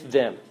with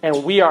them.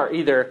 And we are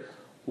either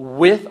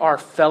with our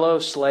fellow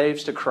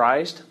slaves to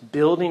Christ,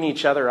 building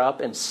each other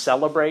up and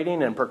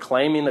celebrating and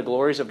proclaiming the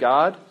glories of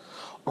God,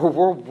 or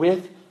we're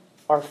with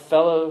our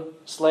fellow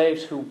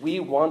slaves who we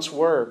once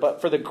were, but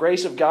for the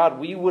grace of God,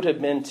 we would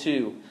have been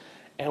too.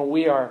 And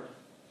we are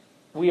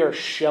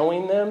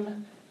showing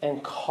them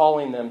and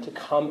calling them to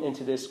come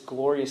into this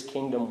glorious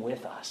kingdom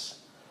with us.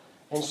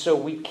 And so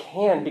we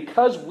can,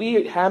 because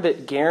we have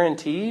it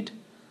guaranteed,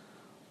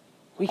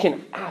 we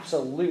can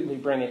absolutely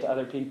bring it to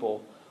other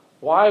people.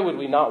 Why would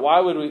we not? Why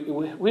would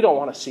we don't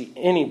want to see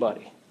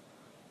anybody.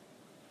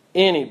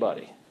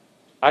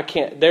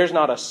 There's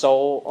not a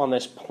soul on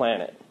this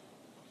planet,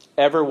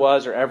 ever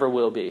was or ever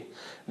will be,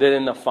 that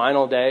in the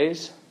final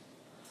days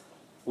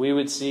we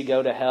would see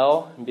go to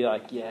hell and be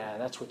like, yeah,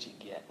 that's what you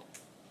get.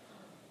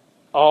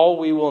 All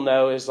we will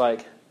know is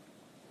like,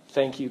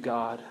 thank you,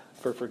 God,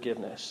 for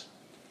forgiveness.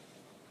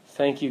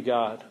 Thank you,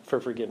 God,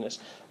 for forgiveness.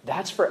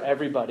 That's for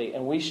everybody,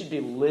 and we should be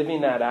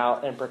living that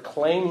out and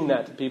proclaiming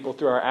that to people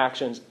through our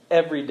actions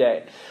every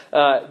day.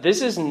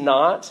 This is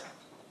not,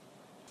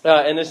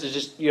 and this is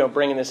just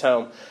bringing this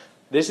home,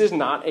 this is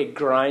not a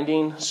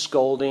grinding,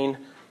 scolding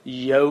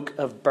yoke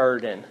of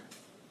burden.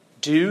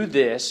 Do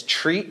this,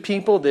 treat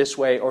people this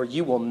way, or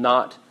you will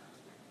not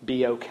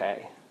be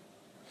okay.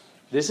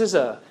 This is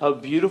a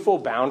beautiful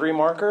boundary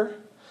marker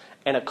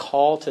and a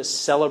call to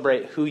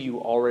celebrate who you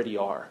already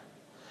are.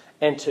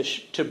 And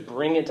to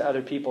bring it to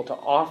other people, to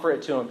offer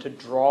it to them, to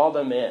draw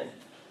them in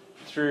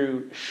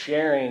through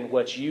sharing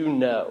what you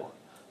know.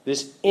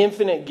 This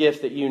infinite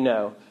gift that you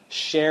know,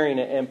 sharing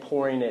it and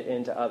pouring it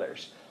into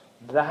others.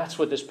 That's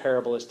what this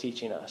parable is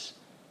teaching us.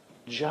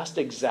 Just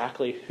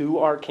exactly who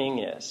our King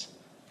is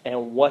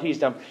and what He's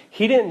done.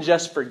 He didn't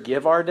just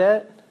forgive our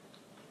debt.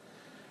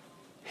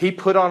 He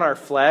put on our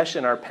flesh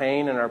and our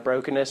pain and our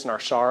brokenness and our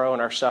sorrow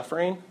and our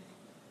suffering.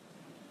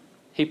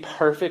 He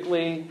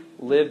perfectly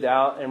lived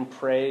out and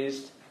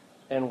praised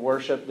and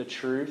worshiped the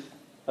truth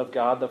of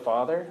God the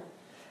Father.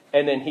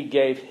 And then He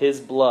gave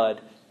His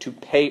blood to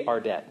pay our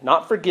debt.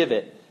 Not forgive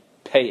it,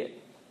 pay it.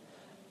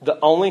 The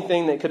only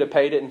thing that could have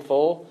paid it in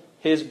full,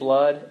 His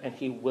blood, and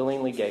He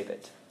willingly gave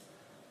it.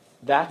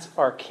 That's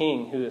our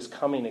King who is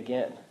coming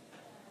again.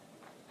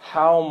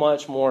 How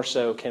much more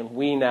so can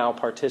we now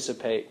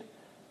participate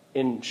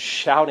in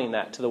shouting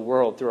that to the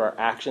world through our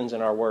actions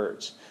and our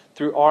words,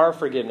 through our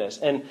forgiveness,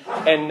 and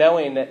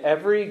knowing that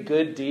every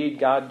good deed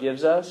God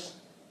gives us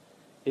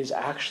is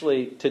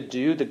actually to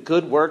do the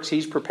good works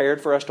He's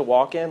prepared for us to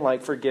walk in,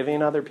 like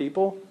forgiving other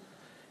people,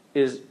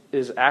 is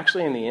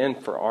actually in the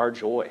end for our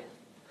joy.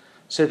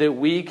 So that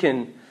we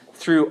can,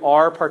 through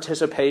our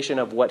participation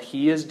of what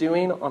He is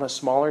doing on a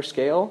smaller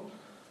scale,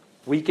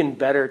 we can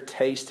better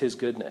taste His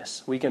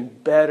goodness. We can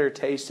better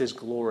taste His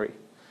glory.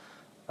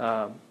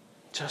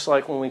 Just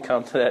like when we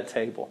come to that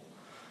table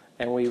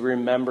and we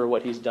remember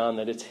what He's done,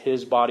 that it's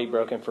His body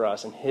broken for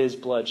us and His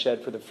blood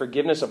shed for the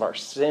forgiveness of our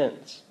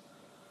sins.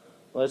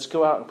 Let's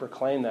go out and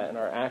proclaim that in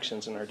our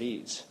actions and our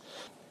deeds.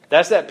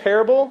 That's that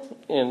parable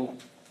in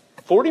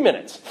 40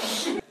 minutes.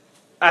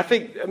 I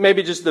think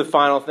maybe just the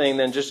final thing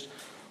then, just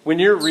when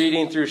you're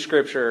reading through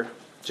Scripture,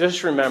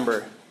 just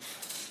remember,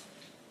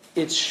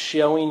 it's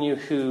showing you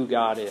who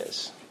God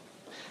is.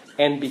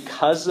 And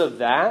because of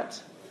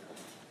that,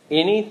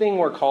 anything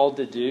we're called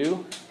to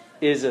do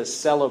is a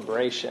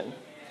celebration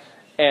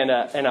and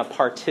a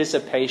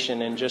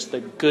participation in just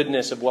the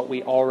goodness of what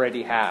we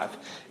already have.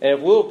 And if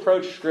we'll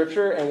approach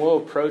Scripture and we'll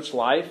approach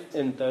life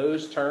in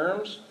those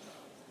terms,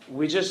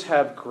 we just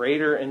have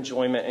greater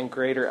enjoyment and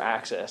greater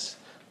access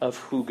of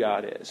who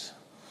God is.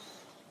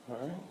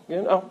 All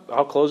right.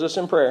 I'll close this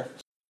in prayer.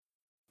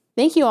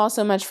 Thank you all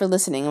so much for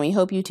listening, and we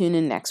hope you tune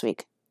in next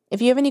week.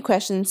 If you have any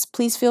questions,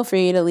 please feel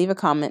free to leave a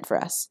comment for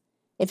us.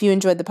 If you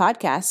enjoyed the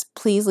podcast,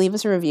 please leave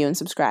us a review and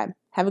subscribe.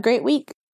 Have a great week.